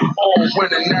sleep all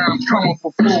winter. Now I'm coming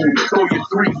for food. Throw your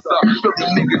 3s up. Philly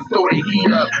niggas throw their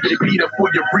heat up. They beat up for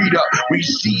your breed up. We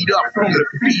sheet up from the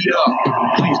feet up.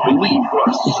 Please believe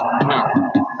us.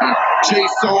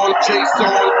 Jason.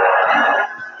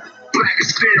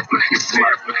 Blackistan.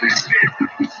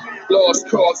 Lost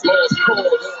cause.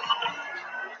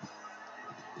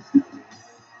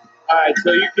 All right,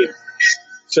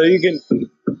 so you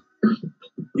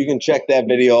can check that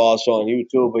video also on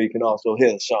YouTube, or you can also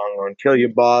hear the song on Kill Your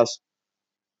Boss,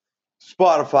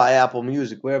 Spotify, Apple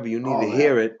Music, wherever you need to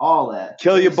hear it. All that.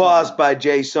 Kill Your Boss by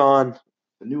Jason.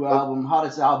 The new album,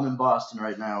 hottest album in Boston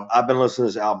right now. I've been listening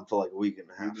to this album for like a week and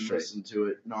a half straight. Listening to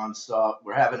it nonstop.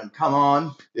 We're having him come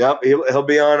on. Yep, he'll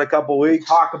be on in a couple weeks.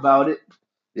 Talk about it.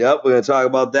 Yep, we're gonna talk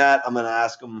about that. I'm gonna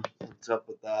ask him what's up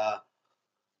with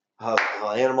how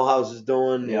Animal House is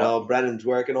doing. You know, Brennan's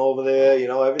working over there. You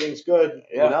know, everything's good.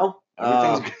 Yeah. You know,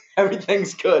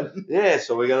 everything's good. Yeah,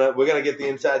 so we're gonna get the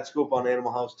inside scoop on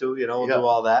Animal House too. You know, we'll Yeah. do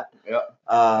all that. Yeah,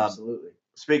 Absolutely.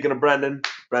 Speaking of Brendan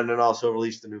also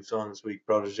released a new song this week,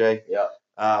 Protege. Yeah.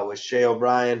 With Shay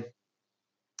O'Brien.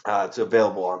 It's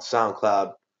available on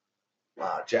SoundCloud.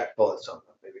 Jack, pull it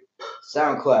something, baby.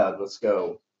 SoundCloud, let's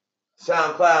go.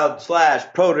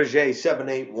 SoundCloud / Protege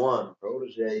 781.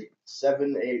 Protege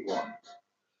 781.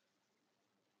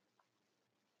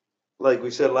 Like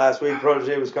we said last week,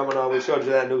 Protege was coming on. We showed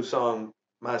you that new song,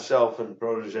 myself and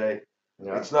Protege.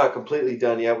 Yeah. It's not completely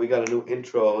done yet. We got a new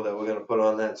intro that we're gonna put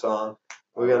on that song.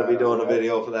 We're gonna be doing a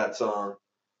video for that song.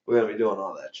 We're gonna be doing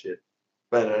all that shit.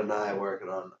 Bennett and I are working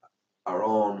on our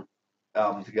own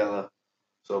album together,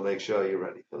 so make sure you're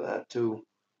ready for that too.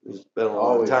 It's been a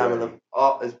long time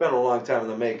it's been a long time in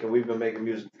the making. We've been making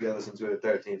music together since we were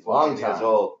 13, 14 years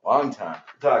old. Long time.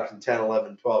 Talking 10,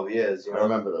 11, 12 years. You know? I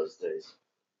remember those days.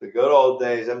 The good old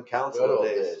days, them council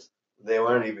days. They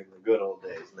weren't even the good old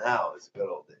days. Now it's the good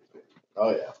old days, baby. Oh,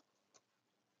 yeah.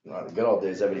 No, the good old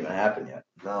days haven't even happened yet.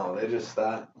 No, they just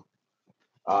started.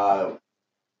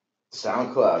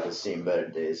 SoundCloud has seen better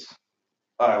days.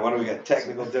 All right, what do we got?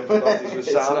 Technical difficulties with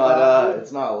SoundCloud?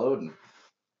 It's not loading.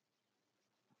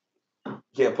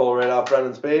 Can't pull right off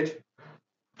Brendan's page?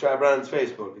 Try Brendan's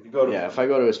Facebook. If you go to if I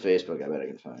go to his Facebook, I bet I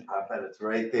can find it. I bet it's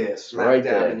right there. Smack Right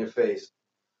down there. in your face.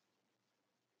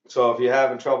 So if you're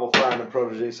having trouble finding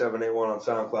Protege 781 on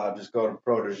SoundCloud, just go to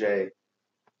Protege,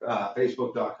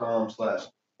 Facebook.com/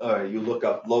 you look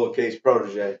up lowercase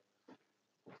Protege,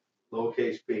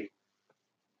 lowercase p.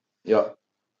 Yep.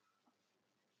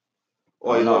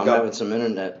 Or you no, look I'm up. having some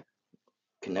internet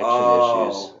connection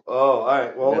issues. Oh, all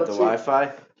right. Well, Got the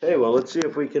Wi-Fi? Hey, well, let's see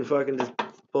if we can fucking just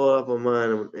pull it up on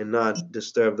mine and not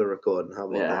disturb the recording. How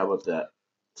about that? How about that?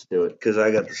 Let's do it. Because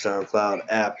I got the SoundCloud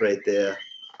app right there.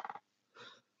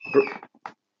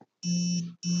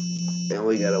 And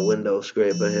we got a window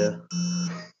scraper here.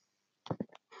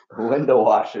 Window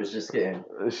washer's just kidding.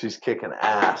 She's kicking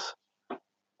ass.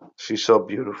 She's so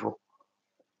beautiful.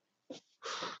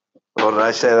 Oh, did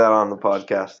I say that on the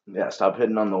podcast? Yeah, stop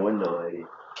hitting on the window, lady.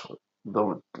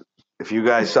 If you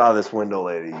guys saw this window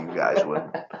lady, you guys would.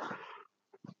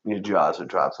 Your jaws would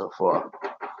drop to the floor.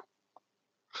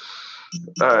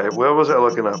 All right, where was I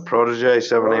looking up? Protege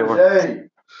 781. Protege.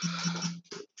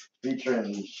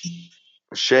 Featuring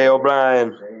Shay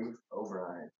O'Brien. Shay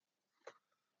O'Brien.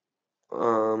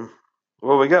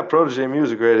 Well, we got Protege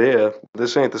music right here.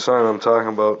 This ain't the song I'm talking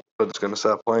about, but it's gonna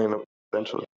stop playing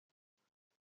eventually.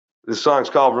 This song's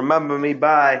called "Remember Me"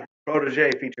 by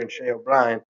Protege featuring Shay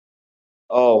O'Brien.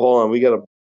 Oh, hold on, we got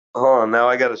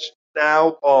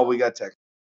tech.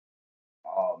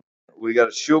 We got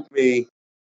to shoot me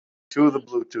to the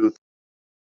Bluetooth.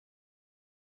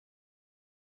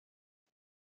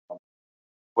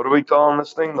 What are we calling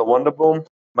this thing? The Wonder Boom?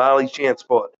 Molly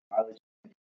Transport.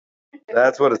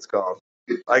 That's what it's called.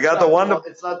 I got the Wonder.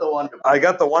 It's not the Wonder Boom. I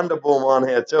got the Wonder Boom on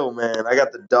here too, man. I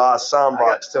got the DOS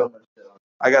soundbox too.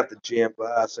 I got the Jam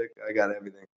Classic. I got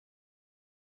everything.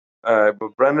 All right,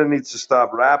 but Brendan needs to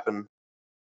stop rapping.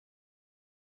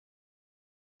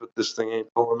 But this thing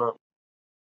ain't pulling up.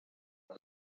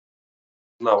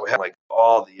 No, we have like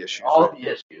all the issues. All the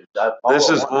issues. This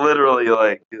is literally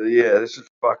like, this is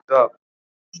fucked up.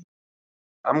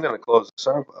 I'm gonna close the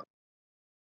SoundCloud.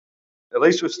 At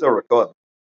least we're still recording.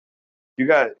 You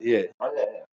got it, yeah. Oh,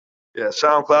 yeah. Yeah,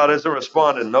 SoundCloud isn't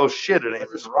responding. No shit, it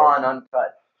ain't This is raw and responding.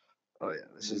 uncut. Oh yeah,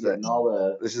 this is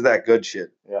that. good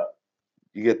shit. Yeah.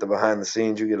 You get the behind the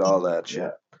scenes, you get all that shit.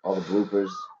 Yeah. All the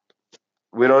bloopers.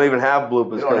 We don't even have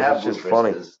bloopers We don't have because it's just bloopers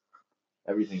funny. 'cause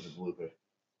everything's a blooper.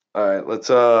 All right, let's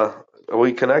are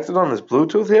we connected on this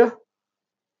Bluetooth here?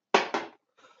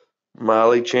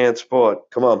 Molly Transport,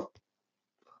 come on.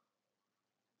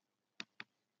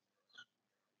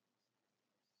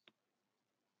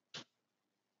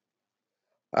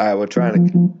 All right, we're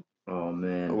trying to. Oh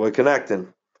man. We're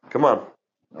connecting. Come on,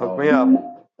 hook me up.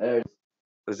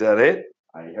 Is that it?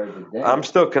 I heard the ding. I'm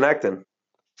still connecting.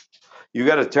 You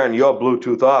got to turn your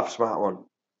Bluetooth off, smart one.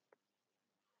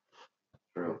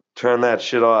 True. Turn that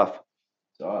shit off.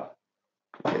 It's off.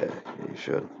 Yeah, you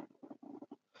should.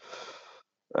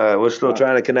 All right, we're still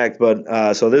trying to connect,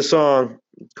 but so this song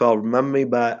called "Remember Me"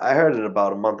 by I heard it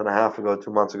about a month and a half ago, 2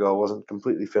 months ago. It wasn't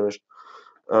completely finished.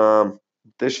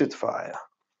 This shit's fire.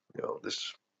 The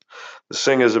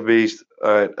singer's a beast.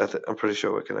 All right, I'm pretty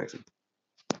sure we're connected.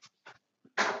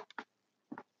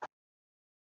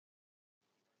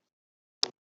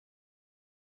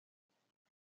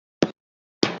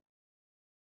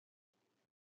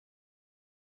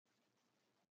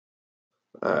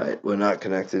 All right, we're not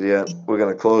connected yet. We're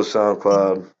gonna close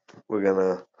SoundCloud. We're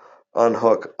gonna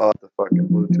unhook off the fucking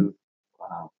Bluetooth.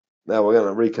 Wow. Now we're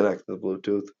gonna reconnect to the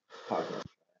Bluetooth. Okay.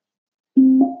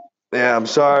 Yeah, I'm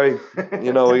sorry.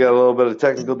 You know, we got a little bit of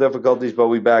technical difficulties, but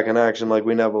we back in action like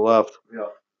we never left. Yeah.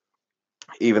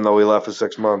 Even though we left for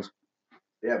 6 months.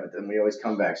 Yeah, but then we always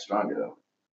come back stronger,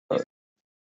 though.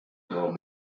 Well,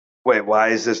 Wait, why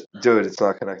is this? Dude, it's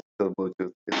not connected to the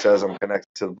Bluetooth. It says I'm connected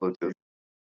to the Bluetooth.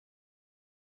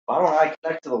 why don't I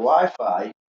connect to the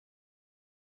Wi-Fi?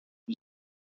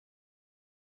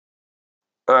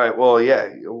 All right, well, yeah.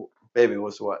 Baby,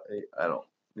 what's what? I don't.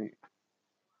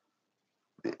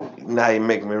 Now you're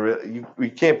making me real. We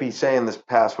can't be saying this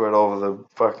password over the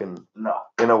fucking No,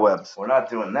 interwebs. we're not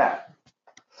doing that.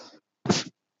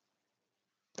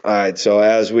 All right, so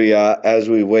as we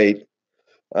wait,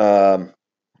 As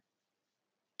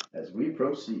we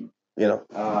proceed, you know.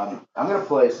 I'm gonna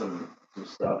play some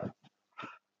stuff.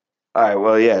 All right,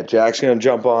 well, yeah, Jack's gonna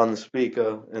jump on the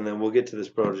speaker, and then we'll get to this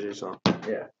Protege song.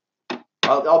 Yeah,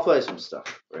 I'll play some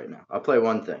stuff right now. I'll play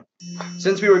one thing.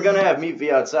 Since we were gonna have Meet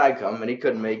V Outside come and he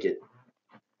couldn't make it,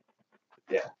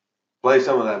 Play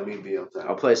some of that Meet V Outside.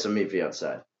 I'll play some Meet V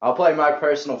Outside. I'll play my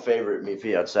personal favorite Meet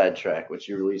V Outside track, which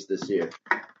you released this year.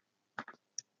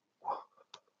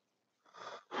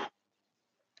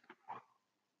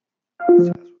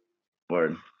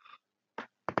 Word.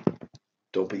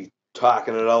 Don't be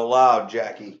talking it out loud,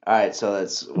 Jackie. All right, so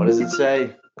that's, what does it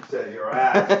say? Said your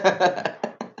ass.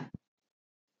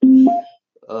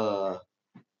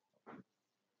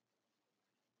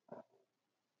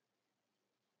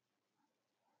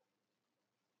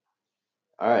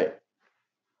 All right.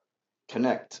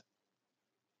 Connect.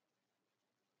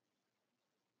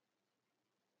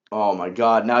 Oh my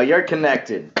God! Now you're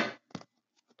connected.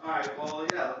 All right, well,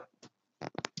 yeah.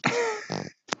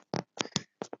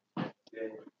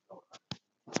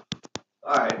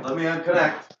 All right, let me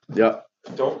unconnect. Yep.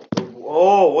 Don't.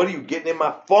 Oh, what are you getting in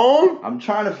my phone? I'm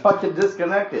trying to fucking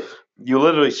disconnect it. You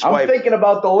literally I'm swipe. thinking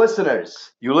about the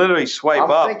listeners. You literally swipe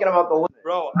I'm up. thinking about the listeners.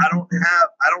 Bro, I don't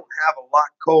have a lock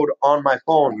code on my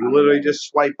phone. You literally just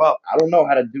swipe up. I don't know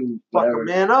how to do whatever. Fucking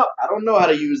man up. I don't know how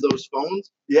to use those phones.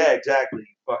 Yeah, exactly.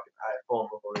 You fucking iPhone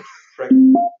lord. Prick.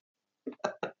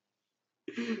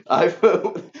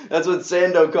 iPhone. That's what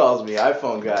Sando calls me,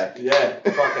 iPhone guy. Yeah,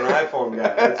 fucking iPhone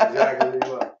guy. That's exactly what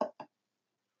you are.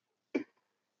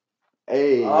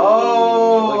 Hey,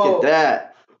 Oh. look at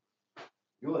that.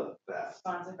 You are the best.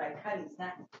 Sponsored by Cuddy's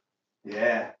next.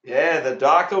 Yeah, the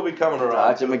doctor will be coming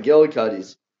around. Dr.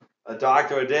 McGillicuddy's. A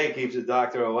doctor a day keeps a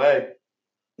doctor away.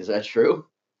 Is that true?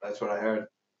 That's what I heard.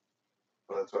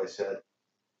 Well, that's what I said.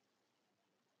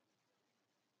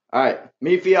 All right,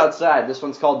 Meet V Outside. This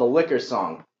one's called The Liquor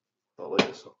Song. The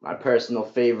latest one. My personal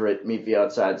favorite Meet V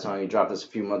Outside song. He dropped this a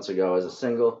few months ago as a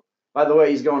single. By the way,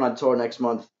 he's going on tour next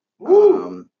month.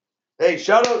 Woo! Hey,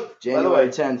 shout out. January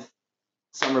 10th,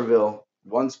 Somerville.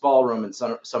 One Ballroom in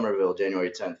Somerville, January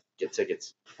 10th. Get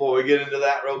tickets. Before we get into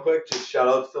that real quick, just shout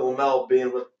out to Lamel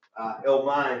being with Ill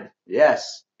Mind.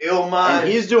 Yes. Ill Mind.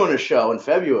 And he's doing a show in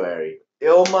February.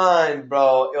 Ill Mind,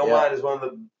 bro. Ill Yeah. Mind is one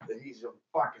of he's a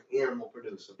fucking animal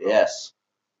producer, bro. Yes.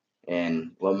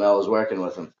 And Lamel is working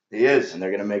with him. He is. And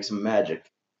they're going to make some magic.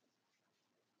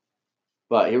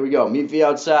 But here we go. Meet V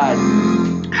Outside.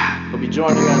 He'll be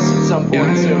joining us at some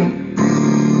point soon.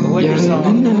 The Liquor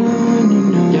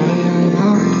Song.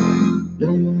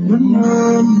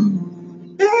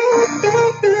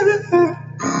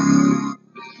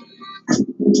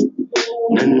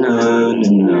 Na na na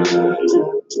na,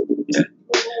 yeah.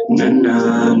 Na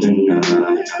na na na,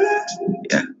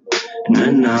 yeah. Na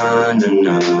na na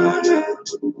na,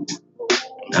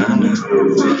 na na.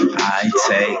 I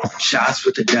take shots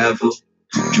with the devil,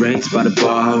 drinks by the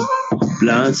bar,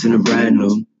 blunts in a brand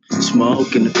new,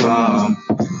 smoke in the car.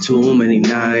 Too many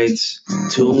nights,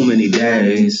 too many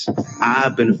days.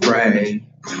 I've been afraid.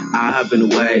 I've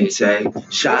been away, take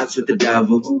shots with the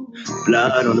devil,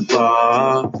 blood on the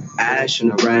bar, ash in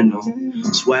the rental,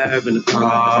 swerve in the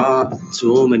car,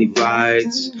 too many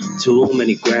fights, too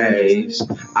many graves.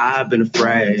 I've been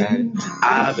afraid,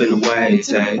 I've been away,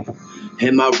 take.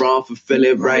 Am I wrong for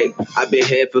feeling right? I've been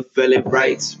here for feeling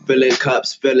rights, filling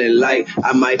cups, feeling light.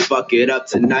 I might fuck it up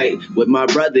tonight with my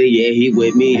brother, yeah, he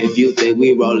with me. If you think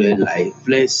we rolling like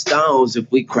Flintstones,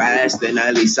 if we crash, then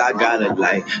at least I got a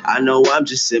light. I know I'm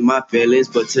just in my feelings,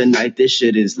 but tonight this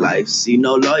shit is life. See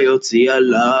no loyalty or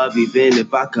love, even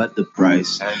if I cut the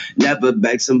price. Never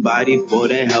beg somebody for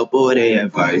their help or their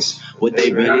advice. What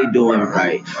they really doing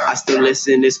right. I still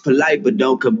listen, it's polite, but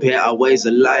don't compare our ways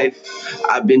of life.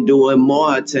 I've been doing more more,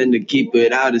 I tend to keep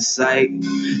it out of sight.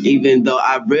 Even though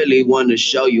I really want to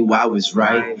show you I was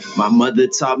right. My mother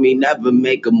taught me never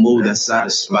make a move that's out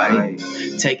of spite.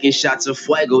 Taking shots of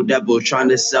fuego, devil trying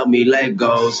to sell me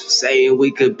Legos. Saying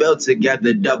we could build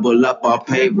together, double up our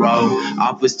payroll.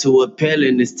 Offers too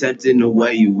appealing, it's tempting the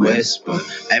way you whisper.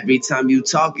 Every time you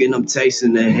talking, I'm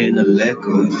tasting a hint of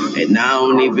liquor. And I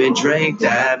don't even drink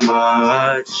that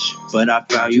much, but I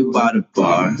found you by the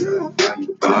bar.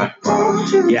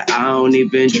 Yeah, I don't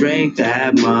even drink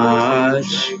that much,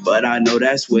 but I know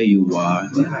that's where you are.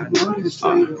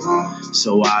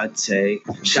 So I take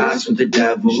shots with the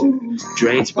devil,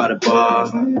 drinks by the bar,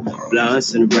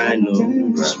 blunts in the brand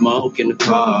new, smoke in the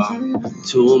car.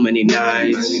 Too many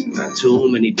nights, too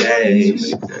many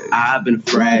days. I've been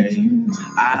afraid,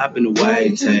 I've been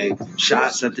away. Take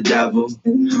shots at the devil,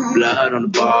 blood on the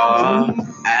bar,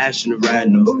 ash in the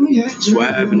brand new,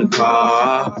 swerve in the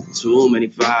car. Too many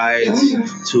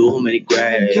fights, too many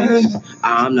graves.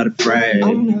 I'm not afraid,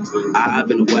 I've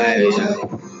been away.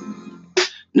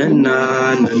 Na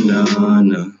na na na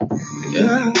na,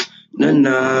 yeah. Na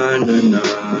na na na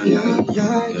na,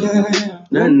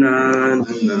 na na na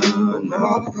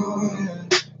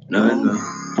na na.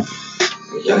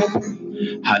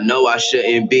 I know I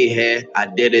shouldn't be here, I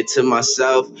did it to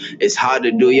myself. It's hard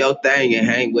to do your thing and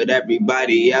hang with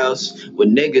everybody else.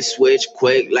 When niggas switch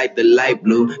quick like the light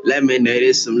blue, lemonade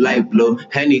is some light blue,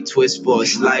 Henny twist for a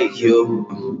slight hue.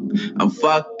 I'm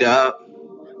fucked up,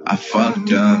 I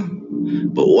fucked up,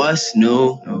 but what's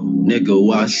new? Nigga,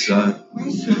 what's up?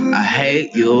 I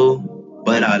hate you,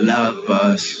 but I love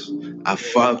us. I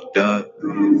fucked up,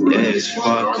 yeah, it's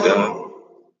fucked up.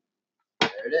 There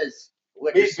it is.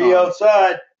 Meet me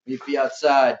outside. Meet me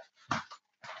outside.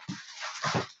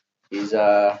 He's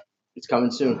coming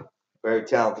soon. Very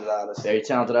talented artist. Very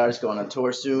talented artist, going on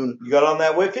tour soon. You got on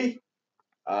that Wi-Fi?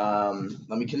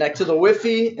 Let me connect to the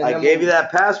Wi-Fi. And I gave you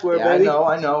that password, yeah, baby.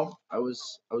 I know. I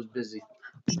was busy.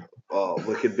 Oh,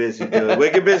 wicked busy, dude.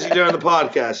 Wicked busy during the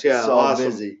podcast. Yeah, So awesome.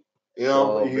 busy. You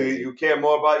know, So busy. you care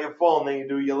more about your phone than you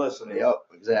do your listening. Yep,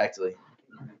 exactly.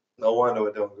 No wonder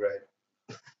we're doing great.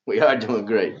 We are doing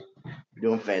great. We're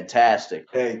doing fantastic.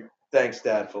 Hey, thanks,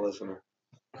 Dad, for listening.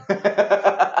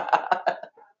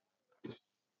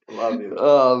 Love you.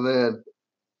 Oh man.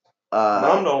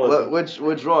 Mom don't listen.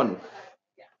 Which one?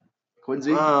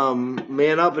 Quincy?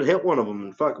 Man up and hit one of them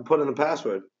and fucking put in the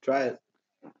password. Try it.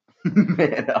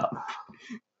 Man up.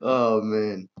 Oh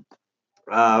man.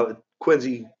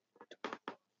 Quincy.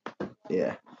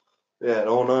 Yeah. Yeah,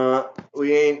 don't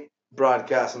we ain't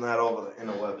broadcasting that over the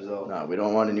interwebs though. No, we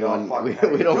don't want anyone. fuck We that.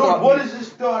 don't Dude, want. what is this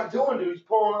dog doing, dude? He's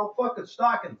pulling out fucking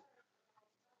stockings.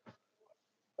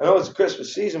 I know it's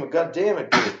Christmas season, but goddamn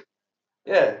it, dude.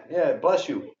 Yeah, bless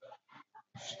you.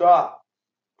 Stop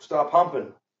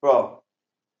humping, bro.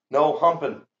 No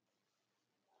humping.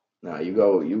 No, you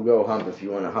go hump if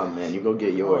you want to hump, man. You go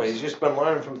get Oh, yours. he's just been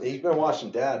learning he's been watching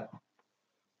Dad.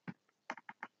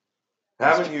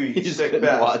 Haven't you, you He's sick been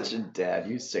bastard? watching Dad.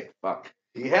 You sick fuck.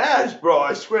 He has, bro.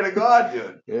 I swear to God,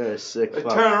 dude. You're a sick I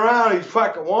fuck. turn around, he's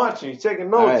fucking watching. He's taking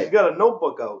notes. All right. He's got a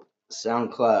notebook out and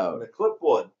SoundCloud, a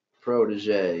clipboard.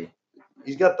 Protege.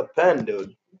 He's got the pen,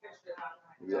 dude.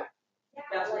 Yeah.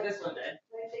 That's what this one did.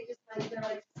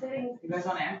 You guys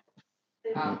on air?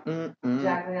 Mm-mm.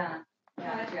 Jack Liana.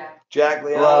 Yeah, Jack. Jack,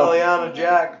 Liana, Hello. Liana,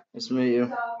 Jack. Nice to meet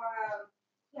you.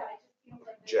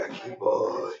 Jackie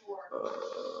boy.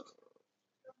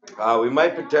 We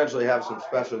might potentially have some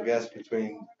special guests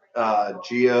between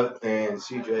Gia and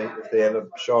CJ if they end up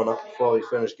showing up before we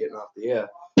finish getting off the air.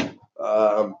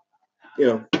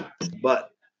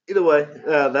 But either way,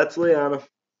 that's Liana.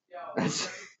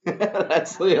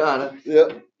 That's Liana.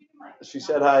 Yep. She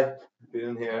said hi. You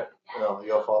didn't hear it. No,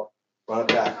 your fault. Run it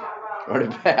back. Run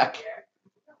it back.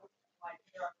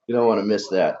 You don't want to miss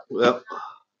that. Yep.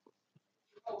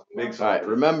 Big All right,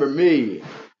 remember me.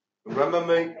 Remember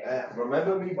me.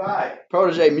 Remember me by.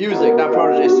 Protege Music, not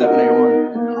Protege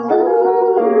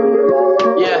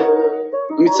 781. Yeah,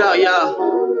 let me tell y'all.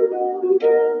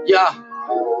 Yeah.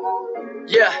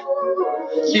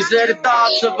 These are the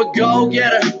thoughts of a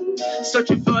go-getter,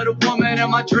 searching for the woman in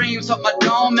my dreams, hope I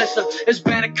don't miss her. It's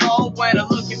been a cold winter,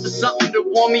 looking for something to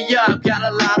warm me up. Got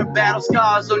a lot of battle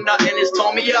scars, so nothing has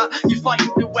torn me up. You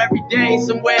fighting through every day,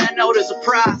 somewhere I know there's a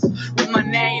prize with my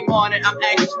name on it. I'm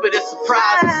anxious, but it's a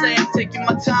surprise. I say I'm taking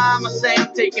my time, I say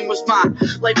I'm taking what's mine.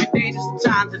 Life is dangerous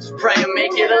sometimes, I just pray I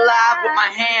make it alive. With my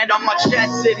hand on my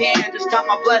chest, sit here and just count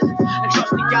my blessings and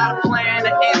trust He got a plan,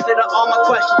 an answer to all my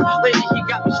questions. Lately He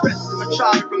got me stressing, I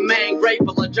try to remain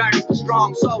grateful. A journey for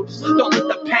strong soldiers. Don't let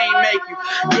the pain make take you.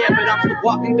 Yeah, but I'm still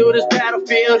walking through this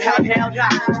battlefield, held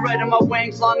high, spreading my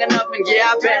wings long enough, and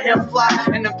yeah, I bet he'll fly.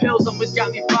 And the pills almost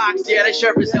got me boxed, yeah, they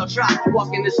sure as hell try.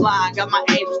 Walking this line, got my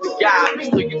angels to guide me.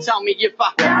 Still, you tell me if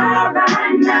I die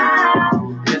right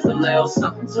now, there's a little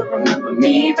something to remember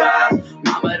me by.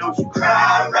 Mama, don't you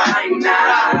cry right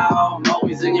now. I'm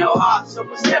always in your heart, so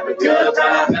it's never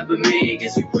goodbye. Remember me,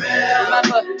 guess you will.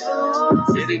 Remember,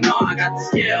 say they know I got the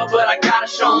skill, but I gotta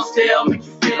show them still. Make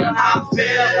you feel how I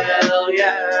feel,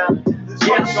 yeah.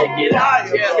 Yeah, shake it out,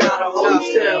 yeah, gotta hold them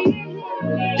still.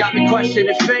 Got me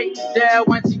questioning fate. Dad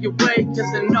went to your way,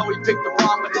 cause I know he picked the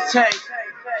wrong with the take.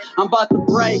 I'm about to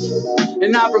break,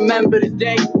 and I remember the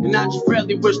day, and I just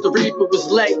really wish the reaper was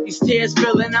late. These tears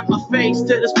filling up my face to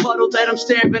this puddle that I'm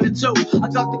staring into. I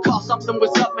got the call, something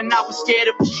was up, and I was scared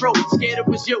it was true. Scared it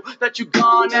was you, that you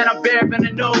gone, and I'm bearing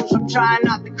the news. I'm trying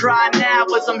not to cry now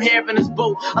as I'm hearing this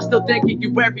boot. I still think of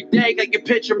you every day, got your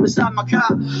picture beside my car.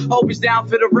 Always down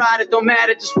for the ride, it don't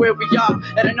matter just where we are.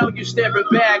 And I know you staring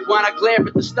back when I glare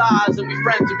at the stars, and we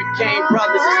friends and became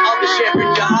brothers. This other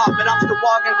sharing your heart, but I'm still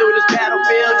walking through this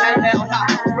battlefield. Held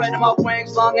high, spreading my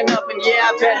wings long enough, and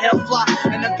yeah, I bet he'll fly.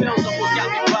 And the pills almost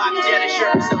got me rocked, yeah, they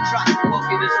sure as hell try.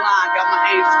 Walking this line, got my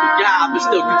angels for God, but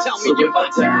still, you tell me so if I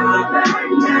die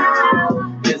right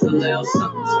now, there's a little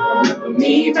something to remember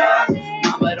me by.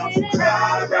 Mama, don't you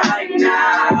cry right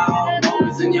now. I'm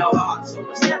always in your heart, so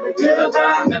it's never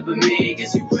goodbye. Remember me,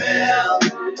 guess you will. Say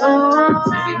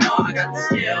you know I got the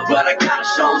skill, but I gotta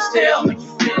show them still. Make you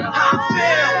feel how I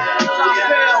feel.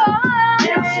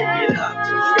 Yeah, shake it up.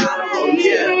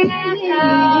 Yeah.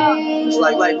 It's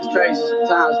like life is crazy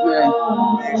sometimes, man.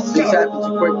 Things happen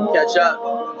too quick to catch up.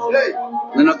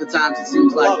 And other times it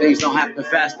seems like things don't happen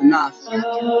fast enough.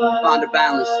 Find a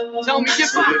balance. Tell me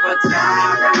if I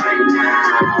die right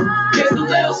now, there's a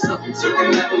little something to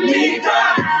remember me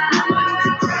by. Mama, don't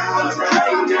you cry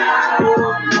right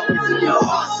now. I'm always in your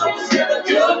heart, so it's never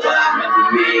goodbye.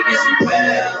 Remember me, guess you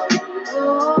will.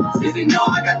 See, they know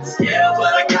I got the skill,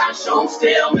 but I gotta show them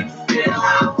still. Make you feel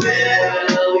how I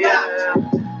feel, yeah.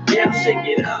 Yeah, shake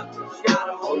it up. You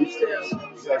gotta hold them still.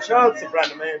 So shout out to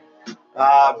Brenda, man.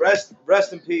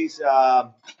 Rest in peace.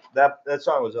 That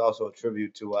song was also a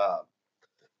tribute to our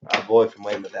boy from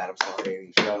Weymouth, Adam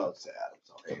Salhaney. Shout out to Adam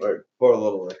Salhaney. Pour a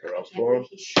little liquor up for him.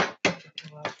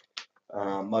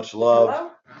 Much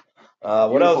love.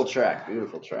 What else?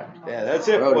 Beautiful track. Yeah, that's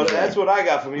it. That's what I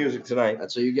got for music tonight.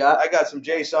 That's what you got? I got some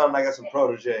Jason and I got some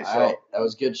Protege. All right, that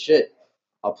was good shit.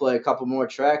 I'll play a couple more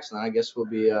tracks, and then I guess we'll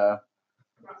be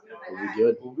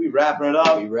good. We'll be wrapping it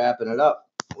up.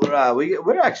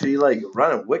 We're actually like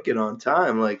running wicked on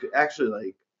time. Like actually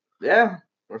like yeah,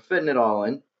 we're fitting it all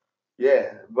in.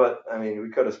 Yeah, but I mean we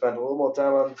could have spent a little more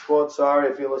time on sports.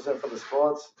 Sorry if you're listening for the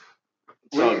sports.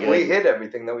 We hit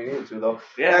everything that we needed to though.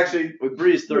 Yeah, actually we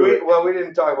breezed through it. Well, we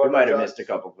didn't talk about. We might have missed a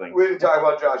couple things. We didn't talk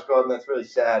about Josh Gordon. That's really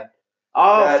sad.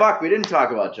 Oh fuck, we didn't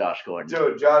talk about Josh Gordon.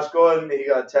 Dude, Josh Gordon, he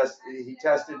got tested. He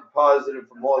tested positive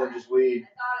for more than just weed.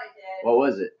 What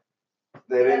was it?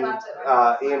 They didn't.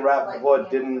 Ian Rappaport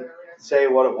didn't say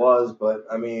what it was, but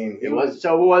I mean, it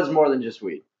was more than just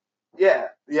weed. Yeah,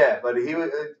 but he was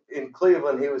in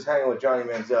Cleveland. He was hanging with Johnny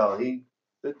Manziel.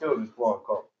 The dude was blowing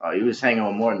coke. Oh, he was hanging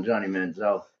with more than Johnny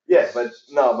Manziel. Yeah, but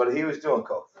he was doing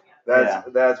coke.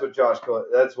 That's what Josh Gordon.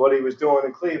 That's what he was doing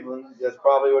in Cleveland. That's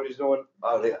probably what he's doing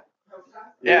out here.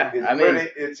 Yeah,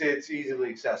 it's easily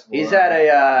accessible. He's had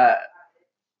a.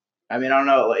 I don't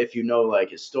know if you know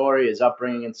like his story, his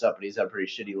upbringing and stuff, but he's had a pretty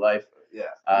shitty life.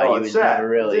 Yeah. He was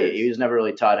never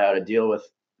really taught how to deal with,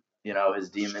 his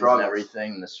demons and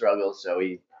everything and the struggles. So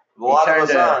he turned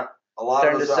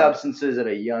to substances at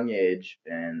a young age,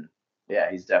 and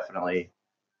he's definitely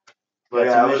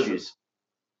got some issues.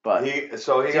 But he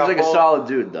seems like a solid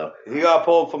dude, though. He got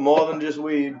pulled for more than just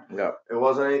weed. Yeah. It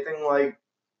wasn't anything like,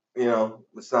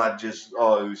 it's not just he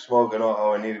was smoking.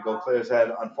 I need to go clear his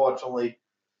head. Unfortunately,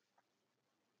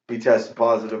 he tested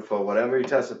positive for whatever he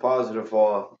tested positive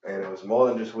for, and it was more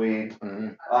than just weed. Mm-hmm.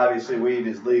 Obviously, weed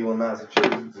is legal in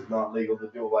Massachusetts. It's not legal to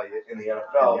do in the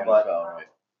NFL, but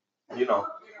right. 3/4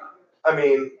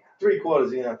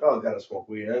 of the NFL got to smoke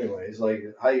weed anyways.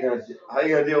 Like, how you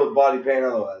gonna deal with body pain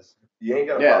otherwise? You ain't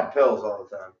gonna pop pills all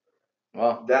the time.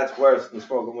 Well, that's worse than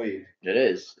smoking weed. It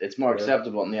is. It's more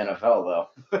acceptable in the NFL,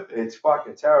 though. It's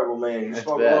fucking terrible, man. You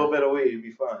smoke a little bit of weed, you'll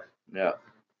be fine. Yeah.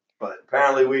 But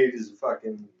apparently, weed is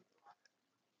fucking.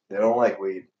 They don't like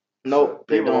weed. Nope,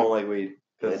 people don't like weed.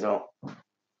 They don't.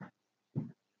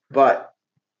 But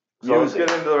let's get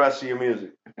into the rest of your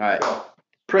music. All right.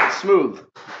 Prince Smooth.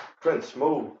 Prince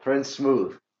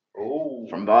Smooth. Oh.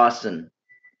 From Boston.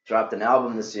 Dropped an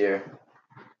album this year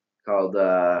called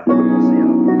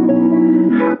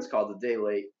It's called The Day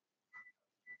Late.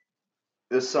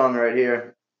 This song right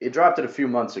here, he dropped it a few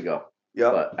months ago.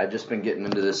 Yep. But I've just been getting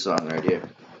into this song right here.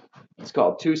 It's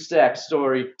called Two Stack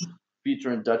Story,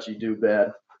 featuring Dutchy Do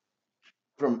Bad,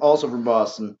 also from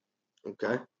Boston.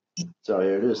 Okay. So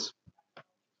here it is.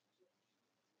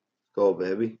 Go,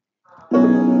 baby.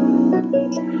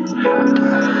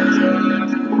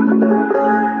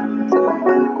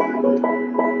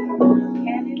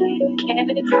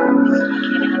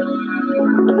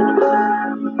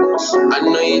 I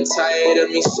know you're tired of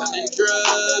me selling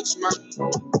drugs,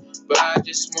 mama, but I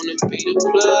just wanna be the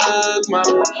plug,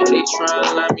 mama. They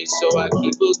tryna line me so I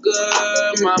keep a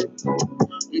good, mama.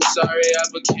 I'm sorry I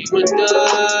became a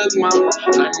thug, mama.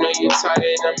 I know you're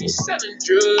tired of me selling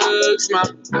drugs,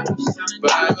 mama,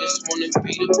 but I just wanna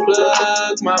be the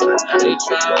plug, mama. They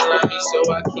tryna line me so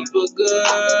I keep a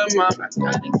good, mama.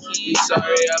 I'm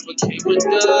sorry I became a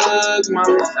thug,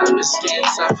 mama. I've been staying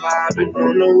tough, I've been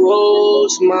on the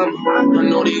roads, mama. I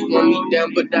know they want me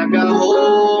down, but I got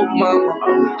hope, mama.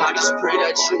 I just pray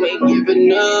that you ain't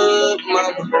giving up,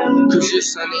 mama. Cause your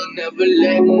son ain't never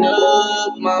letting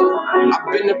up, mama. I've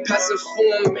been a peasant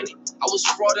for a minute. I was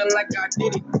frauding like I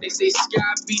did it. They say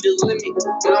sky be the limit.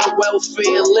 When I'm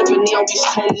welfare living, they always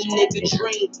told me nigga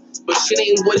dream. But shit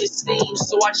ain't what it seems,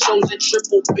 so I chose a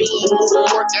triple beam. Moving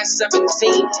work at 17.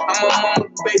 I'm a mama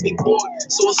baby boy,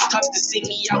 so it's tough to see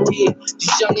me out here.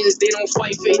 These youngins, they don't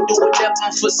fight fair, do whatever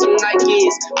for some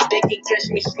Nikes. But they can catch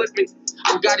me slipping.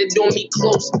 I got it on me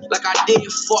close, like I did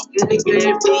fuck nigga.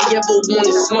 If they ever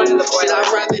wanted smoke, shit, I'd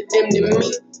rather them than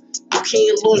me. You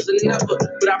can't lose another,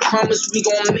 but I promise we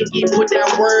gon' make it. Put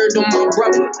that word on my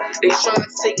brother. They tryna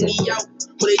take me out,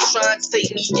 but they tryna take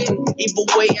me in. Either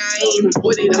way, I ain't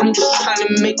with it. I'm just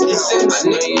tryna make it sense. I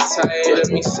know you're tired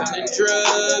of me selling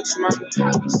drugs, mama,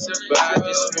 but I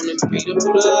just wanna be the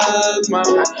plug,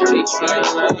 mama. They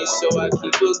tryna line me so I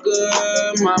keep a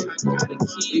good, mama. I'm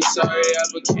sorry I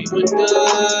became a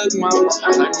thug, mama.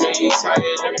 I know you're tired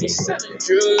of me selling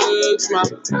drugs,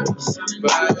 mama,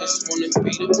 but I just wanna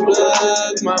be the plug,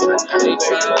 mama. They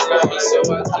tryna line me so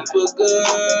I keep a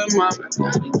good, mama.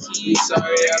 I'm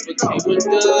sorry I became a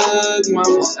thug,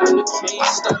 mama. I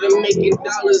started making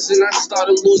dollars and I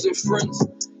started losing friends.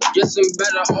 Guess I'm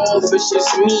better off, it's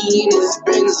just me and his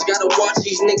Benz. Gotta watch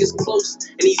these niggas close,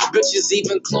 and these bitches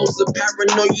even closer.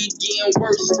 Paranoia getting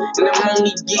worse, and I'm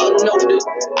only getting older.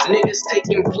 Niggas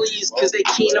taking pleas, cause they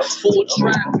can't afford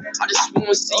trap. I just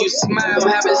wanna see you smile,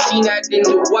 haven't seen that in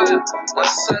a while. My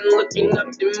son looking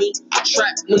up to me,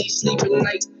 trap when he sleep at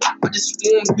night. I just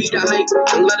wanna be the hype,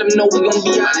 and let him know we gon'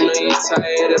 be alright. I know you're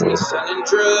tired of me selling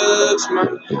drugs,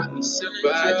 mama,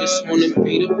 but I just wanna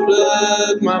be the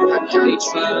plug, mama. They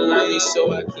tryna line me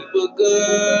so I keep a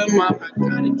good, mama.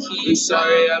 I'm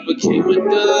sorry I became a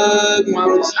thug,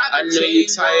 mama. I know you're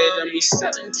tired of me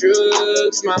selling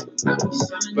drugs, mama,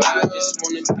 but I just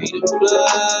wanna be the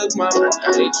plug, mama.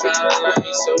 They tryna line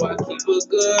me so I keep a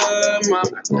good,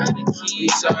 mama. I'm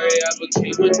sorry I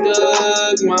became a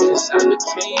thug, mama. I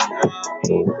became one.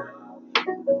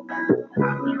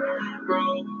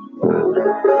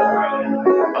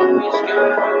 Always got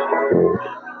hope.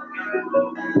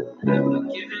 Never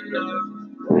giving up.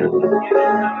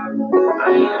 I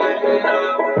ain't giving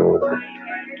up.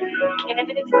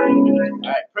 All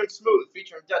right, Prince Smooth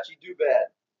featuring Dutchy Do Bad.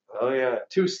 Oh yeah.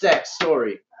 Two Stack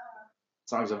Story.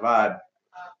 Song's a vibe.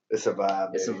 It's a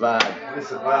vibe. It's a baby. vibe.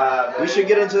 It's a vibe. We should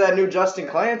get into that new Justin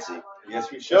Clancy. Yes,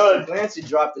 we Justin should. Clancy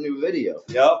dropped a new video.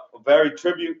 Yep. A very great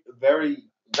tribute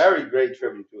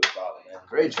to his father, man.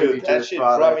 Great tribute to That his shit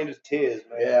father. brought me to tears,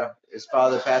 man. Yeah, his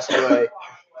father passed away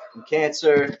from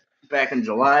cancer back in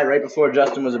July, right before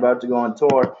Justin was about to go on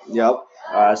tour. Yep.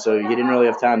 So he didn't really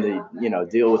have time to,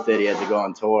 deal with it. He had to go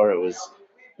on tour. It was,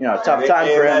 a tough time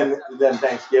for him. Then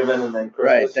Thanksgiving and then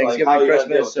Christmas. Right, Thanksgiving and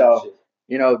Christmas. So,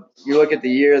 you look at the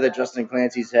year that Justin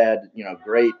Clancy's had,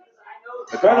 great.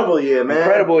 Incredible year, man.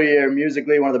 Incredible year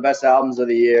musically, one of the best albums of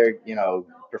the year,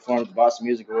 performed at the Boston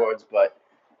Music Awards, but,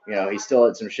 he still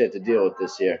had some shit to deal with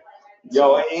this year.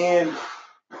 Yo, and,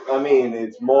 I mean,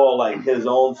 it's more like his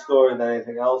own story than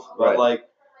anything else, but, Right.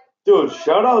 Dude,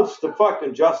 shout outs to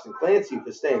fucking Justin Clancy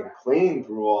for staying clean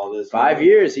through all this. 5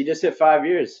 years. He just hit 5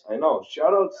 years. I know.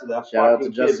 Shout out to that Shout out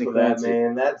fucking to Justin kid for Clancy. that,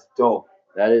 man. That's dope.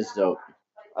 That is dope.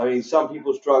 I mean, some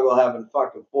people struggle having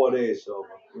fucking 4 days sober.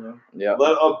 Yeah.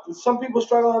 Some people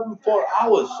struggle having 4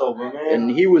 hours sober, man.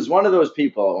 And he was one of those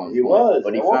people at one point. He was.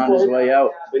 But he found his way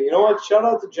out. But you know what? Shout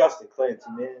out to Justin Clancy,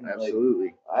 man.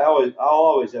 Absolutely. I'll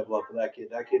always have love for that kid.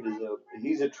 That kid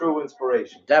he's a true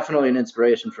inspiration. Definitely an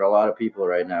inspiration for a lot of people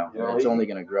right now. It's only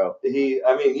going to grow. He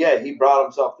brought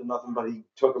himself to nothing, but he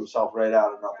took himself right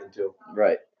out of nothing too.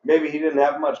 Right. maybe he didn't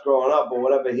have much growing up, but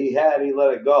whatever he had, he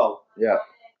let it go. Yeah.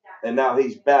 And now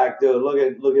he's back, dude. Look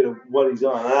at what he's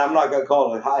on. And I'm not gonna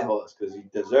call it a high horse because he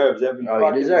deserves every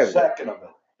fucking second of it.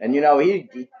 And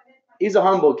he's a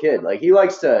humble kid. Like he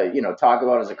likes to, talk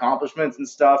about his accomplishments and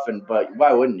stuff. But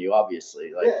why wouldn't you?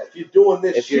 Obviously, like if you're doing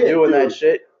this,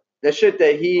 that shit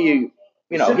that he,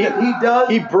 he does.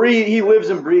 He lives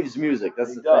and breathes music.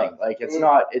 That's the thing. Like it's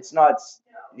not.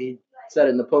 He said it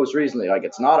in the post recently. Like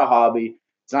it's not a hobby.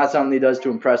 It's not something he does to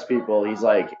impress people. He's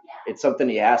like, it's something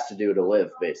he has to do to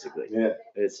live, basically. Yeah.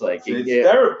 It's like it's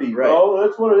therapy, bro.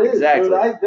 That's what it is. Exactly. Dude,